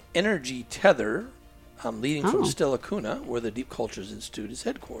an energy tether leading from Oh. Stella Cuna, where the Deep Cultures Institute is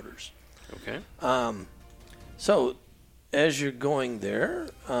headquarters. Okay. So as you're going there,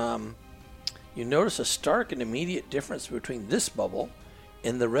 you notice a stark and immediate difference between this bubble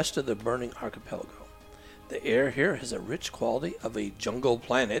and the rest of the burning archipelago. The air here has a rich quality of a jungle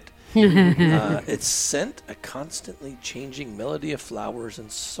planet. Its scent, a constantly changing melody of flowers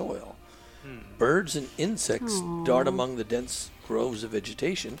and soil. Birds and insects dart among the dense groves of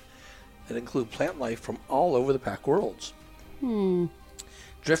vegetation that include plant life from all over the Pack Worlds.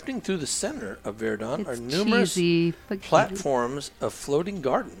 Drifting through the center of Verdun are It's numerous cheesy, but cute. platforms of floating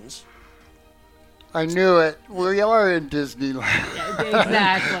gardens. I knew it. We are in Disneyland.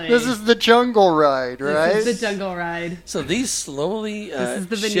 Exactly. This is the jungle ride, right? This is the jungle ride. So these slowly This is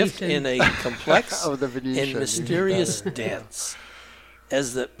the shift Venetian. in a complex Oh, the Venetian, and even mysterious better. dance.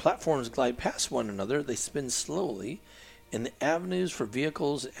 As the platforms glide past one another, they spin slowly, and the avenues for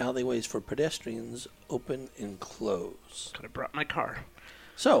vehicles and alleyways for pedestrians open and close. Could have brought my car.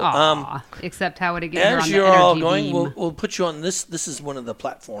 So, Aw, except how would it get her as on you're the all energy going, beam? we'll put you on this. This is one of the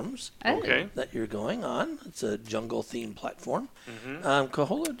platforms Oh. Okay. that you're going on. It's a jungle-themed platform. Mm-hmm.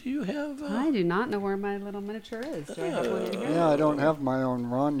 Kahola, do you have... I do not know where my little miniature is. Do I have one in here? Yeah, I don't have my own.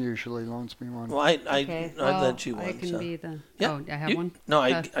 Ron usually loans me one. Well, I Okay. let you one. I can so. be the. Yeah, Oh, I have you- one. No,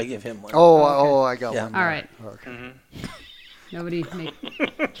 Uh, I give him one. Oh, I got Yeah. one. All right. Okay. Nobody make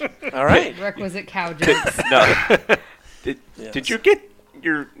All right. requisite cow jokes. No. Did Yes. you get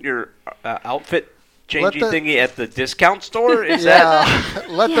your outfit changing Let the- thingy at the discount store? Is that Yeah,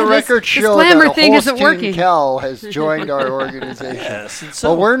 let Yeah, the this- record this show glamour that a thing isn't Holstein working. cow has joined our organization. Yes, and But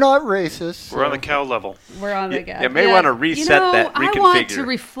so we're not racist. We're on so- the cow level. We're on the You- guy. you may wanna reset that, I want to reconfigure.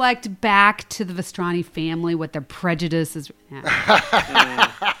 reflect back to the Vestrani family what their prejudice is.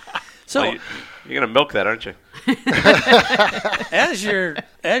 Yeah. so you're gonna milk that, aren't you? as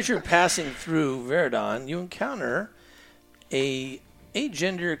you're passing through Veridon, you encounter a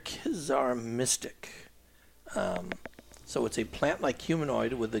agender Kizar mystic. So it's a plant-like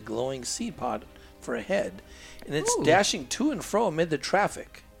humanoid with a glowing seed pod for a head, and it's Ooh. dashing to and fro amid the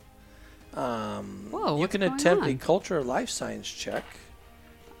traffic. Whoa, You what's can going attempt a on? culture or life science check.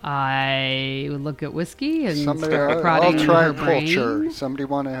 I would look at whiskey and Somebody, start I'll prodding try her brain. culture. Somebody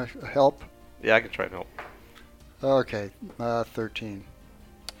want to help? Yeah, I can try and help. Okay, 13.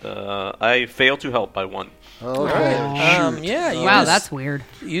 I fail to help by 1. Okay. Wow, that's weird.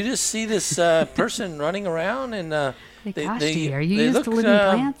 You just see this person running around, and Gosh, are you they used look, to living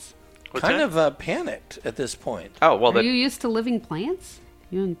plants? kind of panicked at this point. Oh well, Are you used to living plants?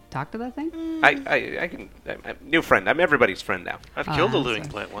 You want to talk to that thing? I can. I'm new friend. I'm everybody's friend now. I've killed a that's living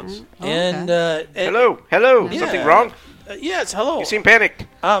right. plant once. And hello. Yeah. Something wrong? Yes, hello. You seem panicked.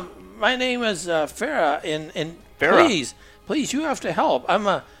 My name is Farah, and Farah. please, you have to help. I'm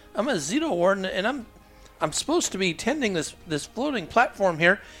a Zito warden, and I'm supposed to be tending this floating platform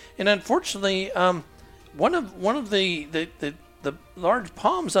here, and unfortunately, one of the large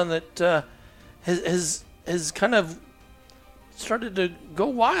palms on it has kind of started to go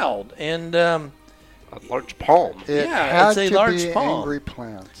wild, and A large palm. It Yeah, had it's a to large be palm. angry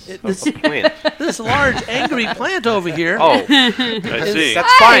plants. A plant. this large angry plant over here. Oh, I see.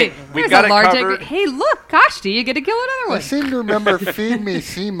 that's fine. We've There's got a it large covered. Hey, look, gosh, do you get to kill another I one? seem to remember Feed Me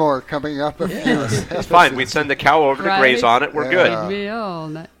Seymour coming up a few It's fine. We send the cow over to Right. graze on it. We're Yeah. good. Me all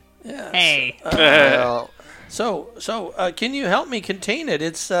night. Yes. Hey. Well, So can you help me contain it?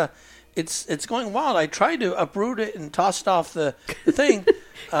 It's going wild. I tried to uproot it and tossed off the thing.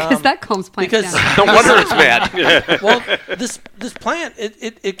 Because that calms plants because- down. No wonder it's bad. Well, this plant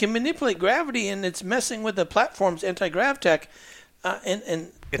it can manipulate gravity, and it's messing with the platform's anti-grav tech,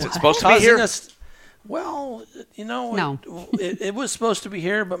 and Is it supposed to be causing here? us. Well, No. it was supposed to be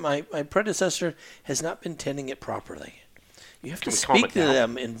here, but my predecessor has not been tending it properly. You have Can to we calm speak it to down?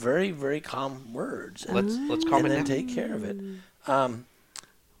 them in very, very calm words, Let's calm and it then down. take care of it.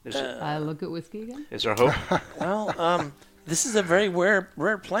 I look at whiskey again. Is there hope? Well, this is a very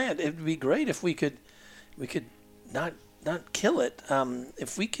rare plant. It would be great if we could not kill it.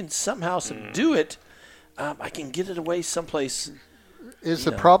 If we can somehow subdue it, I can get it away someplace. is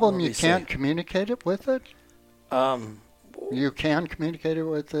the No, problem what you do you can't say? communicate it with it? Um, You can communicate it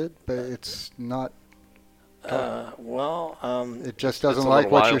with it, but it's not. It just doesn't a like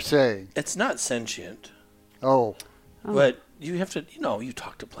little what wild. you're saying. it's not sentient, Oh, but you have to. You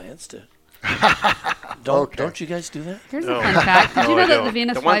talk to plants to. Okay. Don't you guys do that? Here's No. a fun fact. Did No, you know I that don't. the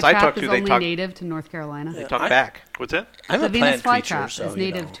Venus The ones I flytrap talk to, is they only talk- native to North Carolina? They talk I- back. What's that? I'm The a Venus plant creature, flytrap so is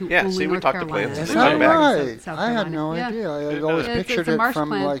native to Yeah, only see, we North talked to Carolina. plants. is They that talk back. right? South I had Carolina. no Yeah. idea. I Yeah. always It's pictured a it marsh from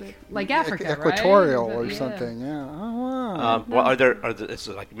plant, like Africa, right? equatorial or Yeah. something. Yeah. Oh, wow. Well, is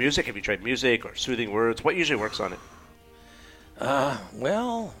it like music? Have you tried music or soothing words? What usually works on it?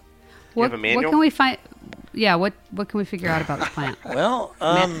 Well, You have a What manual? can we find? Yeah, what can we figure out about the plant?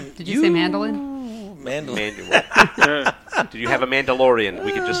 Did you say mandolin? Mandolin. Manual. Do you have a Mandalorian?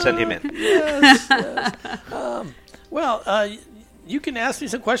 We can just send him in. Well, you can ask me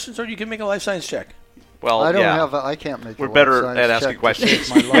some questions, or you can make a life science check. Well, I don't yeah. have. I can't make. We're a life better science at asking check to questions.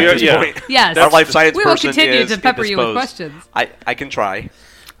 save my life. At this Yeah. point. Yes. Our life science We will person continue is to pepper you with indisposed. questions. I can try.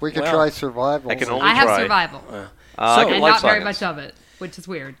 We could Well, try survival. I can only I have try. survival, I So- can and life not very science. much of it, which is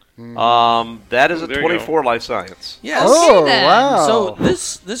weird. That is a There you 24 life science. Yes. Oh then. wow! So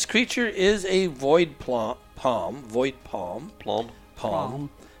this creature is a void palm, Plum.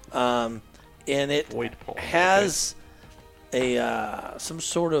 and it Void palm. has a some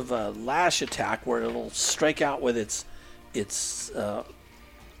sort of a lash attack where it'll strike out with its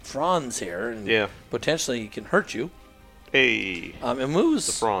fronds here, and Yeah. potentially can hurt you. Hey, It the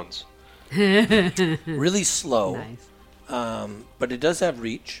moves prawns. really slow, Nice. but it does have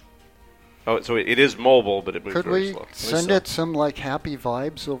reach. Oh, so it is mobile, but it moves Could very we slow. send so. it some like happy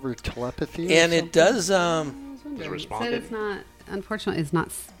vibes over telepathy? or And something? it does. Has it Said responded? it's not. Unfortunately, it's not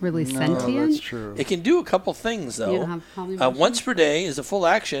really No, sentient. that's true. It can do a couple things You though. don't have polymorphism? Once per day is a full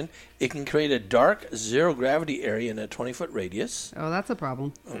action. It can create a dark zero gravity area in a 20-foot radius. Oh, that's a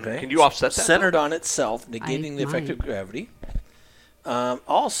problem. Okay. Can you offset that? Centered on itself, negating the effect of might. gravity.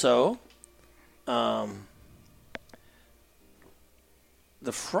 Also,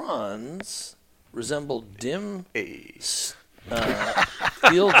 the fronds resemble dim Hey.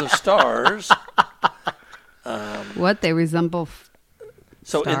 fields of stars. What they resemble?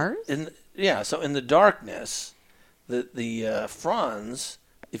 So Stars? so in the darkness, the fronds,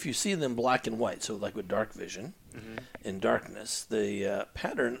 if you see them black and white, so like with dark vision, in darkness, the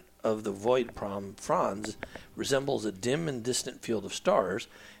pattern of the void fronds resembles a dim and distant field of stars,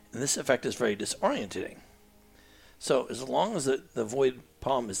 and this effect is very disorienting. So as long as the void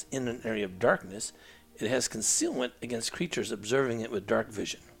palm is in an area of darkness, it has concealment against creatures observing it with dark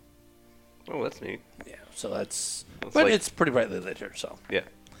vision. Oh, that's neat. Yeah, so that's That's but like- it's pretty brightly lit here, so Yeah.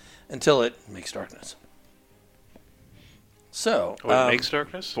 until it makes darkness. So Oh, it makes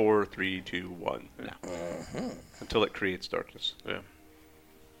darkness? 4, 3, 2, 1. No. Until it creates darkness. Yeah.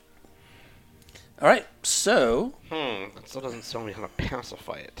 All right, so That still doesn't tell me how to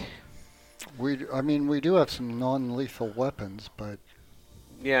pacify it. We do have some non-lethal weapons, but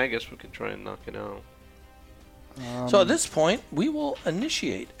Yeah, I guess we could try and knock it out. at this point, we will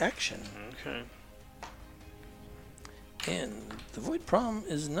initiate action. Okay. And the Void Prom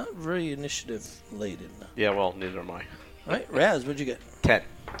is not very initiative laden. Yeah, well, neither am I. All right, Raz, what'd you get? 10.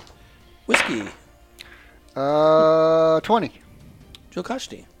 Whiskey. 20.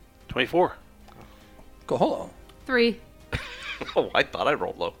 Jokashti. 24. Koholo. 3. Oh, I thought I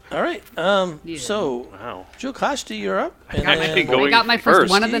rolled low. All right, so Wow. Jokashti, you're up. I'm actually I going got my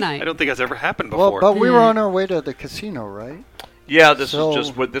first one of the I night. don't think that's ever happened Well, before. but we were on our way to the casino, right? Yeah, this So- is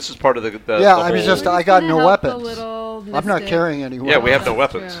just what this is part of the Yeah, the I was whole- just I got no Gonna help the weapons. little I'm not mystic. carrying any weapons. Yeah, we have no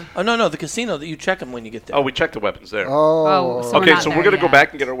That's weapons. true. Oh, no, the casino, that you check them when you get there. Oh, we checked the weapons there. Oh, so we're Okay, not so there we're gonna go yet. back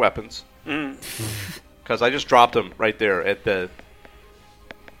and get our weapons Mm. because I just dropped them right there at the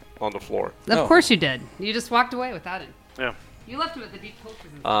on the floor. Of Oh. course you did. You just walked away without it. Yeah. You left it at the deep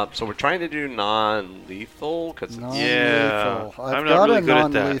poker. So we're trying to do non-lethal because Non-lethal. Yeah, I've I'm not got really a good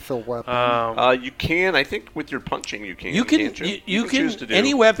at that. non-lethal weapon. you can. I think with your punching, you can. You can can't you? you can choose to do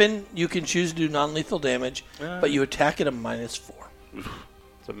any weapon you can choose to do non-lethal damage, Yeah. but you attack at a -4.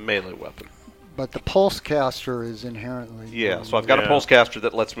 It's a melee weapon. But the pulse caster is inherently. Yeah, so I've got a Yeah. pulse caster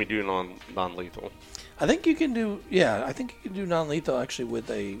that lets me do non-lethal. I think you can do I think you can do non-lethal actually with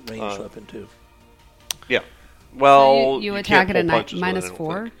a ranged weapon too. Yeah. Well, So you can't attack at a pull punches with it, I don't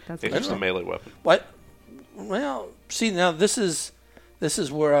 -4? think. That's It's what just a melee weapon. What? Well, see now this is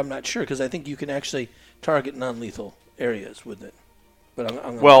where I'm not sure because I think you can actually target non-lethal areas with it. But I'm gonna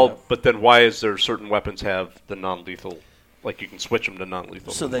look it Well, up. but then why is there certain weapons have the non-lethal? Like you can switch them to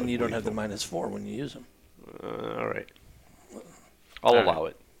non-lethal. so from then you don't have the lethal. -4 when you use them. All right. I'll All allow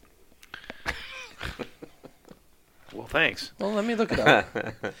it. Well, thanks. Well, let me look it up.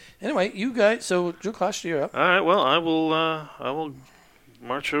 Anyway, you guys. So Drew Clash, you're up. All right. Well, I will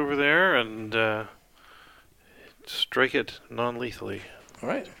march over there and strike it non-lethally. All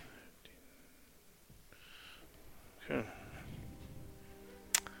right. Okay.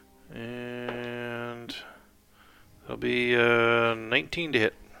 And that'll be 19 to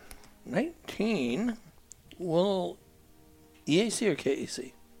hit. 19. Will EAC or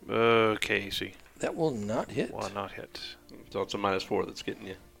KAC? KAC. That will not hit. Will not hit. So it's a -4 that's getting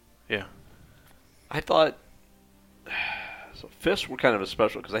you. Yeah. I thought. So fists were kind of a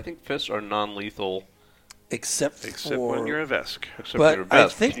special because I think fists are non-lethal. Except Except for when you're a Vesk. Except for But your I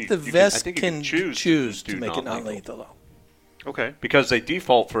vest. think You- the you vest I think you can choose to do make it non-lethal, though. Okay. because they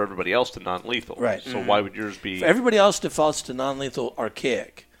default for everybody else to non-lethal. Right. So why would yours be? If everybody else defaults to non-lethal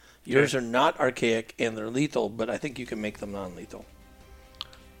archaic. Yours are not archaic and they're lethal, but I think you can make them non-lethal.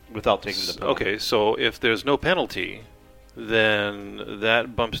 without taking the penalty? Okay, so if there's no penalty, then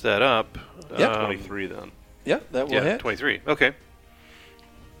that bumps that up. Yep. 23 then. Yep, that will Yeah, hit. 23. Okay.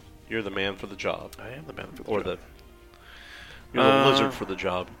 You're the man for the job, I am the man for the or job. you're the lizard for the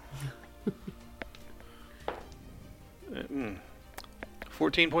job.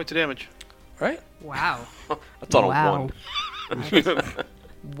 14 points of damage. Right? Wow. That's on Wow. a 1.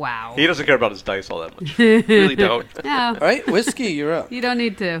 Wow. He doesn't care about his dice all that much. Really don't. No, All right, Whiskey, you're up. you don't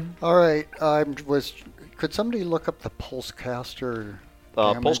need to. All right. Could somebody look up the pulse caster?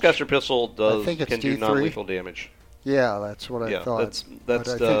 damage? Pulse caster pistol I think it's can do D3. non-lethal damage. Yeah, that's what I Yeah, thought. that's but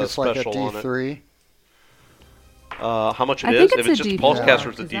I the think it's like a special on it. D3, How much it I is? think If it's it's a just a D4. pulse caster,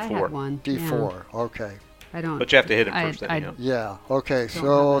 it's a 'cause I had D4. one. D4. Okay. Yeah, I don't. But you have to hit him I- first. Then, I- yeah. Yeah. Okay. Don't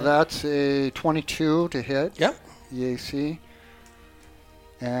So have it. that's a 22 to hit. Yep. EAC.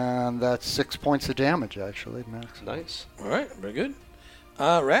 And that's 6 points of damage, actually, max. Nice. All right, very good.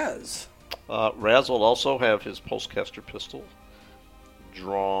 Raz. Raz will also have his pulse caster pistol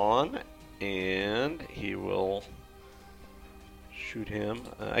drawn, and he will shoot him.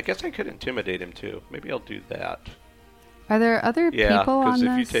 I guess I could intimidate him too. Maybe I'll do that. Are there other Yeah, people on because this?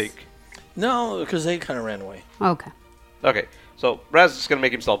 if you take. No, because they kind of ran away. Okay. Okay, so Raz is going to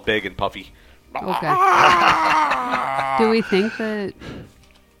make himself big and puffy. Okay. Do we think that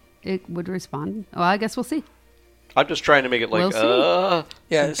it would respond? Well, I guess we'll see. I'm just trying to make it like, We'll see.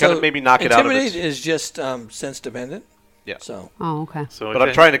 Yeah, kind so of maybe knock it out of Intimidate its. is just sense dependent. Yeah. So Oh, okay. So But if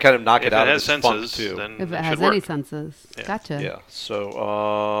I'm trying to kind of knock if it out of has its funk senses, too. then If it should has work. any senses. Yeah. Gotcha. Yeah.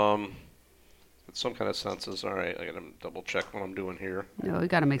 So some kind of senses. All right, I got to double check what I'm doing here. No, we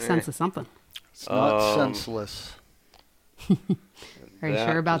got to make sense of something. It's not Um, senseless. Are you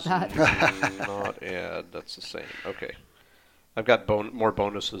sure about does that? Not add. That's the same. Okay. I've got more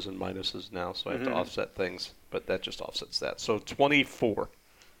bonuses and minuses now, so I have to offset things, but that just offsets that. So 24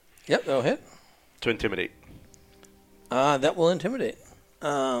 yep, that'll hit. to intimidate. That will intimidate.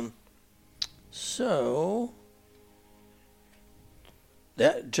 So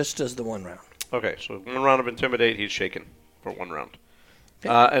that just does the 1 round. Okay, so 1 round of Intimidate, he's shaken for 1 round. Okay.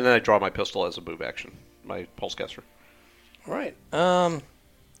 And then I draw my pistol as a move action, my pulse caster. All right.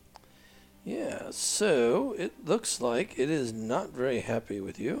 Yeah, so it looks like it is not very happy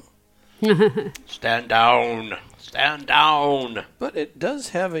with you. Stand down. Stand down. But it does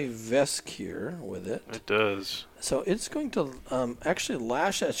have a Vesk here with it. It does. So it's going to actually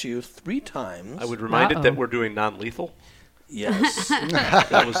lash at you 3 times. I would remind it that we're doing non-lethal. Yes.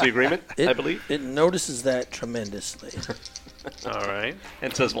 That was the agreement, I believe. It notices that tremendously. All right.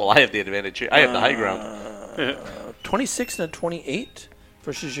 And says, well, I have the advantage here. I have the high ground. 26 and a 28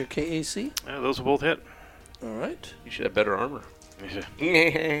 versus your KAC. Yeah, those will both hit. All right. You should have better armor.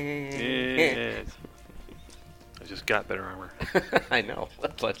 Yes. I just got better armor. I know.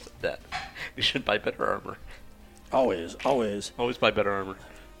 That's why I said that. You should buy better armor. Always. Always buy better armor.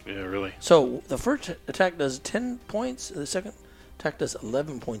 Yeah, really. So the first attack does 10 points. The second attack does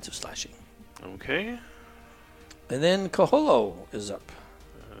 11 points of slashing. Okay. And then Kaholo is up.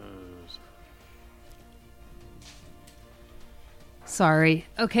 Sorry.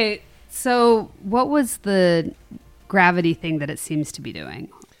 Okay, so what was the gravity thing that it seems to be doing?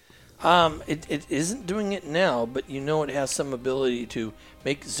 It isn't doing it now, but you know it has some ability to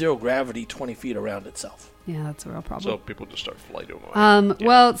make 0 gravity 20 feet around itself. Yeah, that's a real So problem. people just start flying away.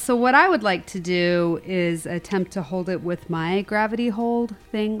 Well, so what I would like to do is attempt to hold it with my gravity hold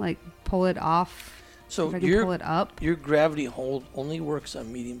thing, like pull it off. So if I can pull it up. Your gravity hold only works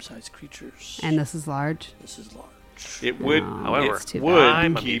on medium-sized creatures. And this is large. This is large. It would, No, However, it's too would bad.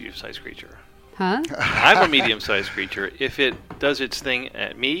 I'm a keep- medium-sized creature. Huh? I'm a medium-sized creature. If it does its thing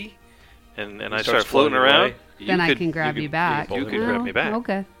at me, and I starts start floating floating around, away. Then I can grab you back. You can grab me back.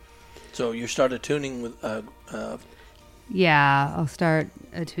 Okay. So you start attuning with... Yeah, I'll start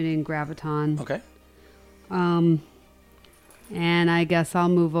attuning graviton. okay. And I guess I'll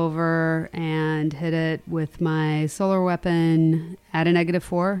move over and hit it with my solar weapon at a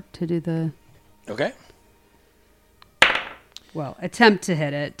 -4 to do the... Okay. Well, attempt to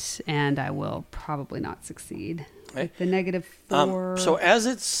hit it, and I will probably not succeed. Okay. With the -4. So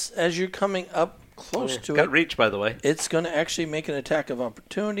as you're coming up close to Got it, reach, by the way. it's going to actually make an attack of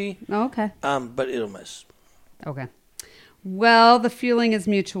opportunity, Oh, okay. but it'll miss. Okay. Well, the feeling is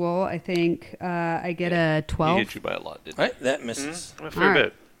mutual. I think I get a 12. He hit you by a lot, didn't All right, that misses. A fair All right.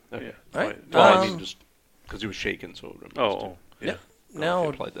 bit. he? Okay. All right. Well, I mean, just because he was shaking, so it would have missed Oh, it. Yeah. I don't know if Now, you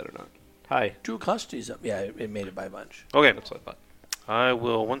applied that or not. Hi. Drew Costy's up. Yeah, it made it by a bunch. okay. That's what I thought. I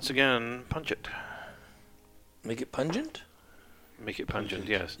will once again punch it. Make it pungent? Make it pungent,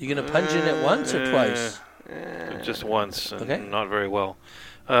 yes. You going to pungent it once or twice? Just once, and Okay. not very well.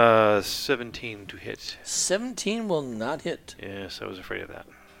 17 to hit. 17 will not hit. Yes, I was afraid of that.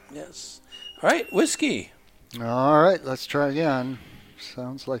 Yes. All right, Whiskey. All right, let's try again.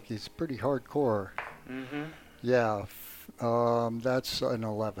 Sounds like he's pretty hardcore. Mm-hmm. Yeah, that's an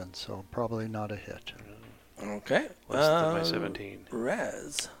 11, so probably not a hit. Okay. Less than my 17.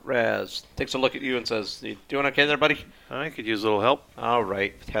 Raz takes a look at you and says, "You doing okay there, buddy?" I could use a little help. All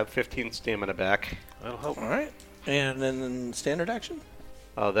right. Have 15 stamina back. That'll help. All right. And then standard action?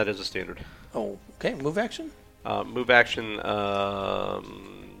 That is a standard. Oh, okay. Move action? Move action.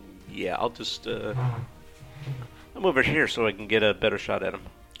 Yeah, I'll just I'll move over here so I can get a better shot at him.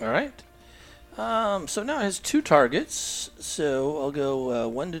 All right. So now it has 2 targets. So I'll go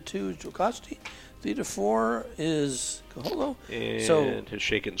 1 to 2 Jokosti. 3 to 4 is Kaholo. And So his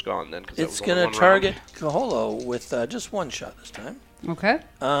shaken's gone then. 'Cause that it's was only going one to target round. Kaholo with just 1 shot this time. Okay.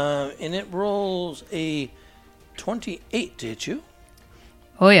 And it rolls a 28 to hit you.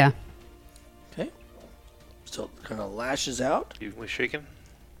 Oh, yeah. Okay. So it kind of lashes out. You was shaking?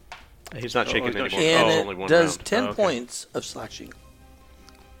 He's not shaking he's not anymore. shaking. And Oh, only it one does round. 10 Oh, okay. points of slashing.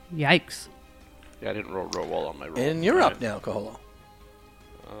 Yikes. Yeah, I didn't roll well on my roll. And you're Right. up now, Kaholo.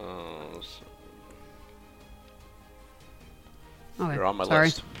 So Okay. you're on my Sorry.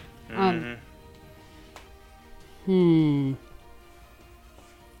 list. Mm-hmm.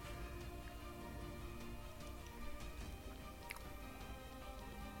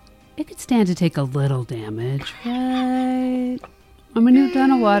 It could stand to take a little damage, right? I mean, you've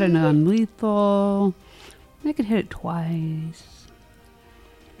done a lot of non-lethal. I could hit it twice.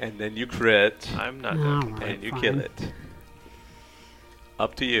 And then you crit, I'm not All going right, and you fine. kill it.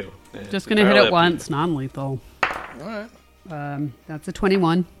 Up to you. Just It's gonna hit entirely it up to once, non-lethal. All right. That's a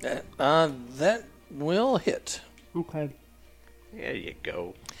 21. That will hit. Okay. you. There you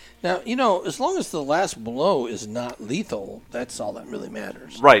go. Now, as long as the last blow is not lethal, that's all that really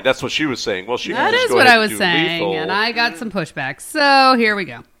matters. Right, that's what she was saying. Well, she That can just is go what ahead I and was do saying, lethal. and I got some pushback. So here we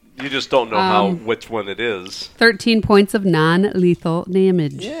go. You just don't know which one it is. 13 points of non-lethal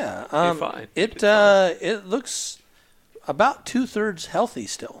damage. Yeah. You're fine. It looks about 2/3 healthy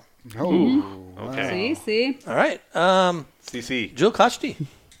still. Oh, Okay. See? All right. CC. Jill Kochty.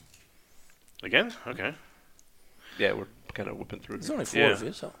 Again? Okay. Yeah, we're kind of whipping through. There's only 4 Yeah. of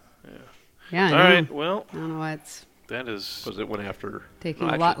you, so. Yeah, I All know. right. Well, I don't know why it's that is. Because it went after. taking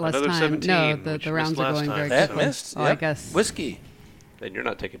No, a lot less another time. 17, No, which the you rounds missed are last going time. very That quickly. missed. Oh, I Yep. guess. Whiskey. And you're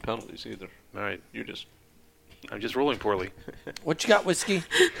not taking penalties either. All right. You just. I'm just rolling poorly. What you got, Whiskey?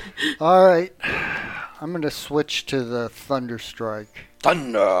 all right. I'm going to switch to the Thunder Strike.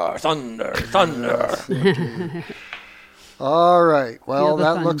 Thunder, thunder, thunder. All right. Well, Feel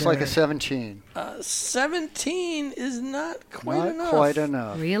the that looks like a thunder. 17. 17 is not quite Not enough. quite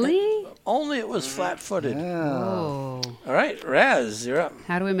enough. Really? Only it was flat-footed. Yeah. Oh. All right, Raz, you're up.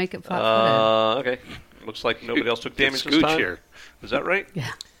 How do we make it flat-footed? Okay. Looks like nobody else took Get damage this Scooch time. here. Is that right?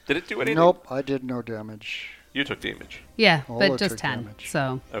 Yeah. Did it do anything? Nope, I did no damage. You took damage. Yeah, All but the just trick 10. damage.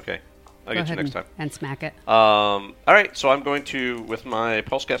 So Okay. I'll go get you ahead next time. and smack it. All right, so I'm going to, with my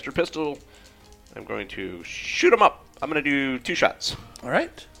Pulsecaster pistol, I'm going to shoot him up. I'm going to do 2 shots. All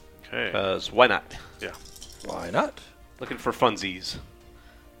right. Okay. Because why not? Yeah. Why not? Looking for funsies.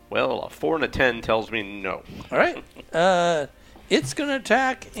 Well, a 4 and a 10 tells me no. All right. It's going to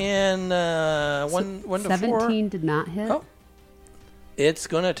attack in 1 to 4. 17 did not hit. Oh. It's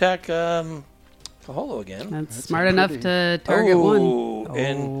going to attack Kaholo again. That's That's smart a enough pretty- to target Oh, one.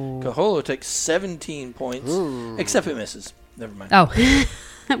 and Kaholo takes 17 points, Ooh. except it misses. Never mind. Oh.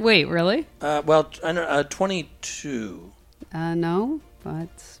 Wait, really? Well, 22. No, but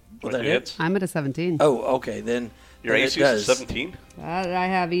Will What, that you hit? I'm at a 17. Oh, okay. Then Your then it AC is does. 17? I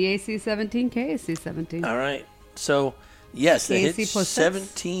have EAC 17, KAC 17. All right. So, yes, it AC hits plus 6?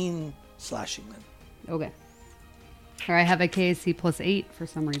 17 slashing then. Okay. Or I have a KAC plus 8 for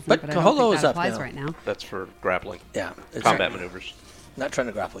some reason, But but I don't Kaholo think is that up applies now. right now. That's for grappling. Yeah. It's Combat maneuvers. not trying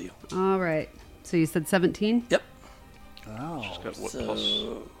to grapple you. All right. So you said 17? Yep. Oh. It's got what, So plus?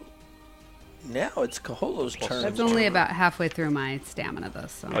 now it's Kaholo's turn. That's only about halfway through my stamina, though.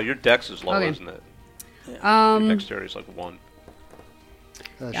 So. Oh, your dex is low, Okay. isn't it? Your Um, dexterity is like 1.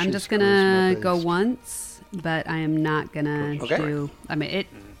 I'm just gonna go once, but I am not gonna Okay. do. I mean,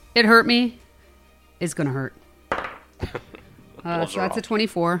 it hurt me. It's gonna hurt. Gloves So are that's a off.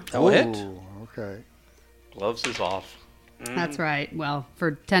 24. That will hit. Okay. Gloves is off. That's right. Well,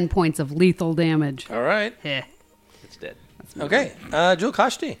 for 10 points of lethal damage. All right. Heh. It's dead. Okay. Jewel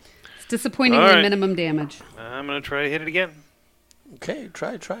Kashti. It's disappointingly All right. minimum damage. I'm gonna try to hit it again. Okay.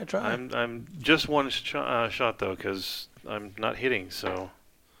 Try. I'm just one shot though, because I'm not hitting. So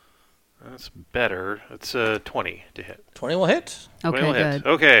that's better. It's 20 to hit. 20 will hit. 20 Okay, will good. hit.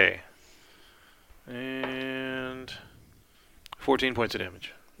 Okay. And 14 points of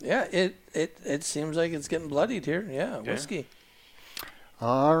damage. Yeah. It seems like it's getting bloodied here. Yeah. Okay. Whiskey.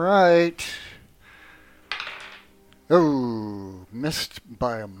 All right. Oh, missed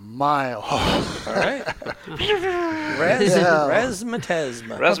by a mile. All right. Yeah. Razzmatazz.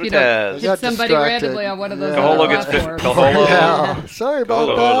 Hope you don't Razzmatazz. hit somebody randomly on one of those. Kaholo little gets platforms. Kaholo. Yeah. Sorry about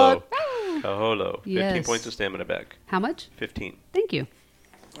Kaholo. that. Kaholo. 15 Yes. points of stamina back. How much? 15. Thank you.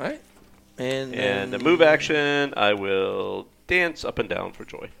 All right. And And the move action, I will dance up and down for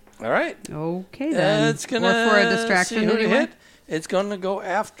joy. All right. Okay, then. It's gonna Or for a see distraction who to anyway. hit. It's gonna go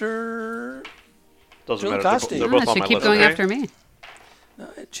after. Doesn't Jill matter. They're, Costi. they're Ah, both it on should my keep list. going okay? after me.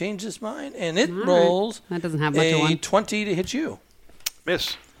 It changes mine, and it All right. rolls That doesn't have much of a one. 20 to hit you,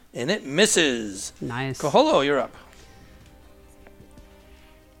 Miss. and it misses. Nice. Kaholo, you're up.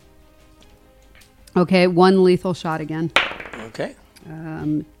 Okay, one lethal shot again. Okay,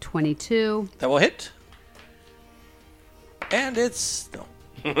 22. that will hit. And it's no.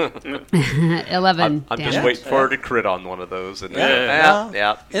 11 I'm just damage. waiting for her to crit on one of those. And Yeah.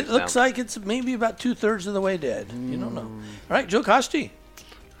 yeah. It looks like it's maybe about 2/3 of the way dead. You don't know. All right, Joe Kosti.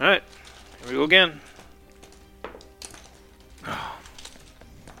 All right. Here we go again.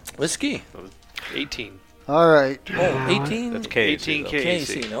 Whiskey. 18. All right. Oh, 18. That's KC. 18 though. K.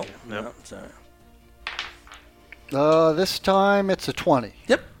 KC. No, Nope. no, sorry. This time it's a 20.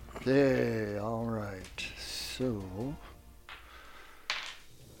 Yep. Okay, all right. So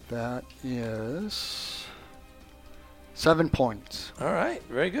that is 7 points. All right,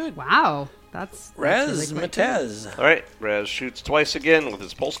 very good. Wow. That's really quick. Razzmatazz. All right. Raz shoots twice again with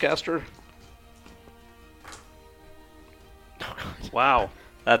his Pulsecaster. Wow.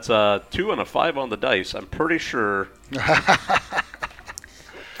 That's a 2 and a 5 on the dice. I'm pretty sure.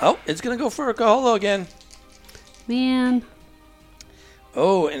 Oh, it's gonna go for a Kaholo again. Man.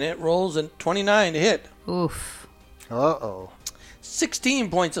 Oh, and it rolls a 29 to hit. Oof. Uh-oh. 16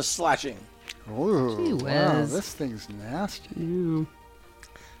 points of slashing. Ooh, Gee wow, whiz. this thing's nasty. Yeah.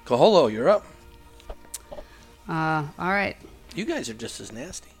 Kaholo, you're up. All right. You guys are just as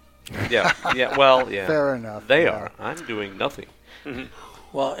nasty. Yeah. Well, yeah. Fair enough. They yeah. are. I'm doing nothing.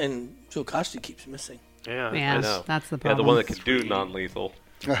 Well, and Zulkashti keeps missing. Yeah. Yeah, I know. that's the Yeah, problem. the one that can do non-lethal.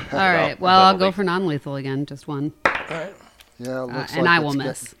 All right. Well, I'll go penalty. for non-lethal again. Just one. All right. Yeah, it looks and like I it's will getting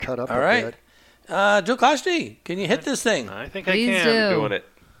miss. cut up All a right. bit. Zulkashti, can you hit this thing? I think Please I can. do. Doing it.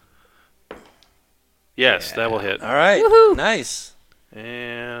 Yes, that will hit. All right. Woohoo. Nice.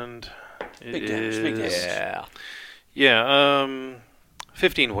 And it Big damage, big damage. Yeah. Yeah,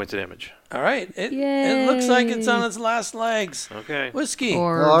 15 points of damage. All right. It looks like it's on its last legs. Okay. Whiskey.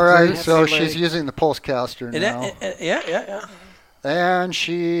 Or All right, Bruce. so Absolutely. she's using the pulse caster now. Yeah. And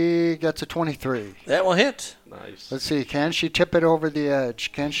she gets a 23. That will hit. Nice. Let's see, can she tip it over the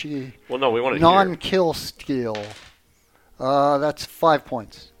edge? Can she Well, no, we want to non-kill steal? That's 5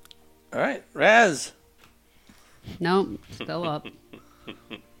 points. All right. Raz. Nope. Still up.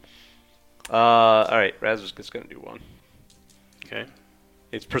 All right, Raz is just going to do one. Okay.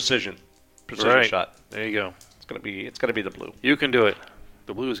 It's precision Right. shot. There you go. It's going to be the blue. You can do it.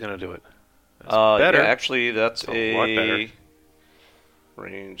 The blue is going to do it. That's better. Yeah, actually, that's a lot better.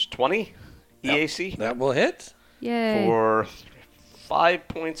 range 20 EAC That will hit. Yay. for 5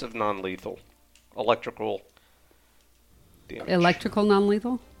 points of non-lethal electrical damage. Electrical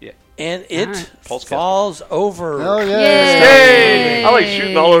non-lethal? Yeah. And it All right. Pulse falls over. Oh, yeah. Yay. I like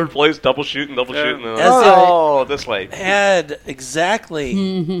shooting all over the place, double shooting. And then, As oh, this way. Had exactly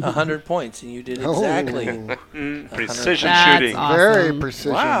 100 points, and you did exactly. Oh, Precision That's shooting. awesome. very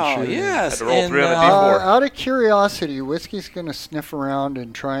precision Wow, shooting. yes. Had to roll And, 3 on a uh, D4. Out of curiosity, Whiskey's going to sniff around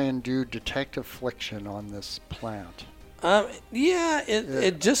and try and do detect affliction on this plant.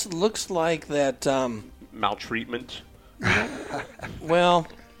 it just looks like that, Maltreatment. well,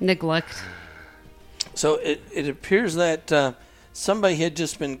 Neglect. so it appears that somebody had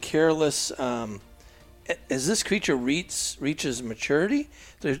just been careless. As this creature reaches maturity,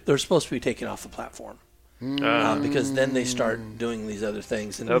 they're supposed to be taken off the platform. Because then they start doing these other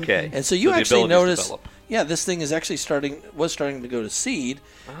things. And, Okay. And so you So the actually abilities notice, develop. yeah, this thing is actually starting to go to seed.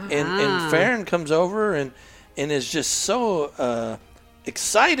 And Farron comes over and is just so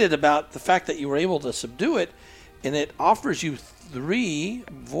excited about the fact that you were able to subdue it. And it offers you 3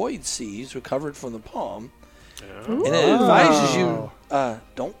 void seeds recovered from the palm. And it advises you,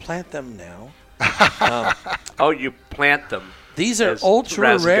 don't plant them now. Oh, you plant them. These are As ultra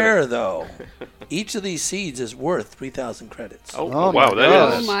Raz is gonna- rare, though. Each of these seeds is worth 3,000 credits. Oh, Oh, wow, my that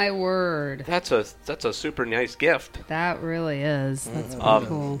gosh. Oh is. my word. that's a super nice gift. That really is. That's pretty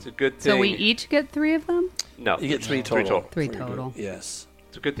cool. It's a good thing. So we each get 3 of them? No, You get 3 total. 3 total. Yes.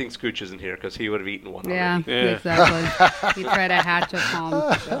 It's a good thing Scooch isn't here because he would have eaten one Yeah, already. Yeah. exactly. He tried to hatch a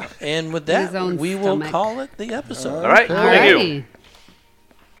palm. And with His that, own we will stomach. call it the episode. All right, thank you. Alrighty.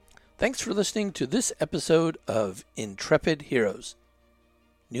 Thanks for listening to this episode of Intrepid Heroes.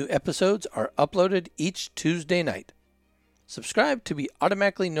 New episodes are uploaded each Tuesday night. Subscribe to be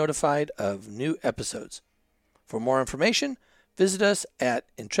automatically notified of new episodes. For more information, visit us at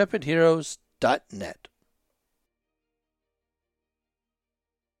intrepidheroes.net.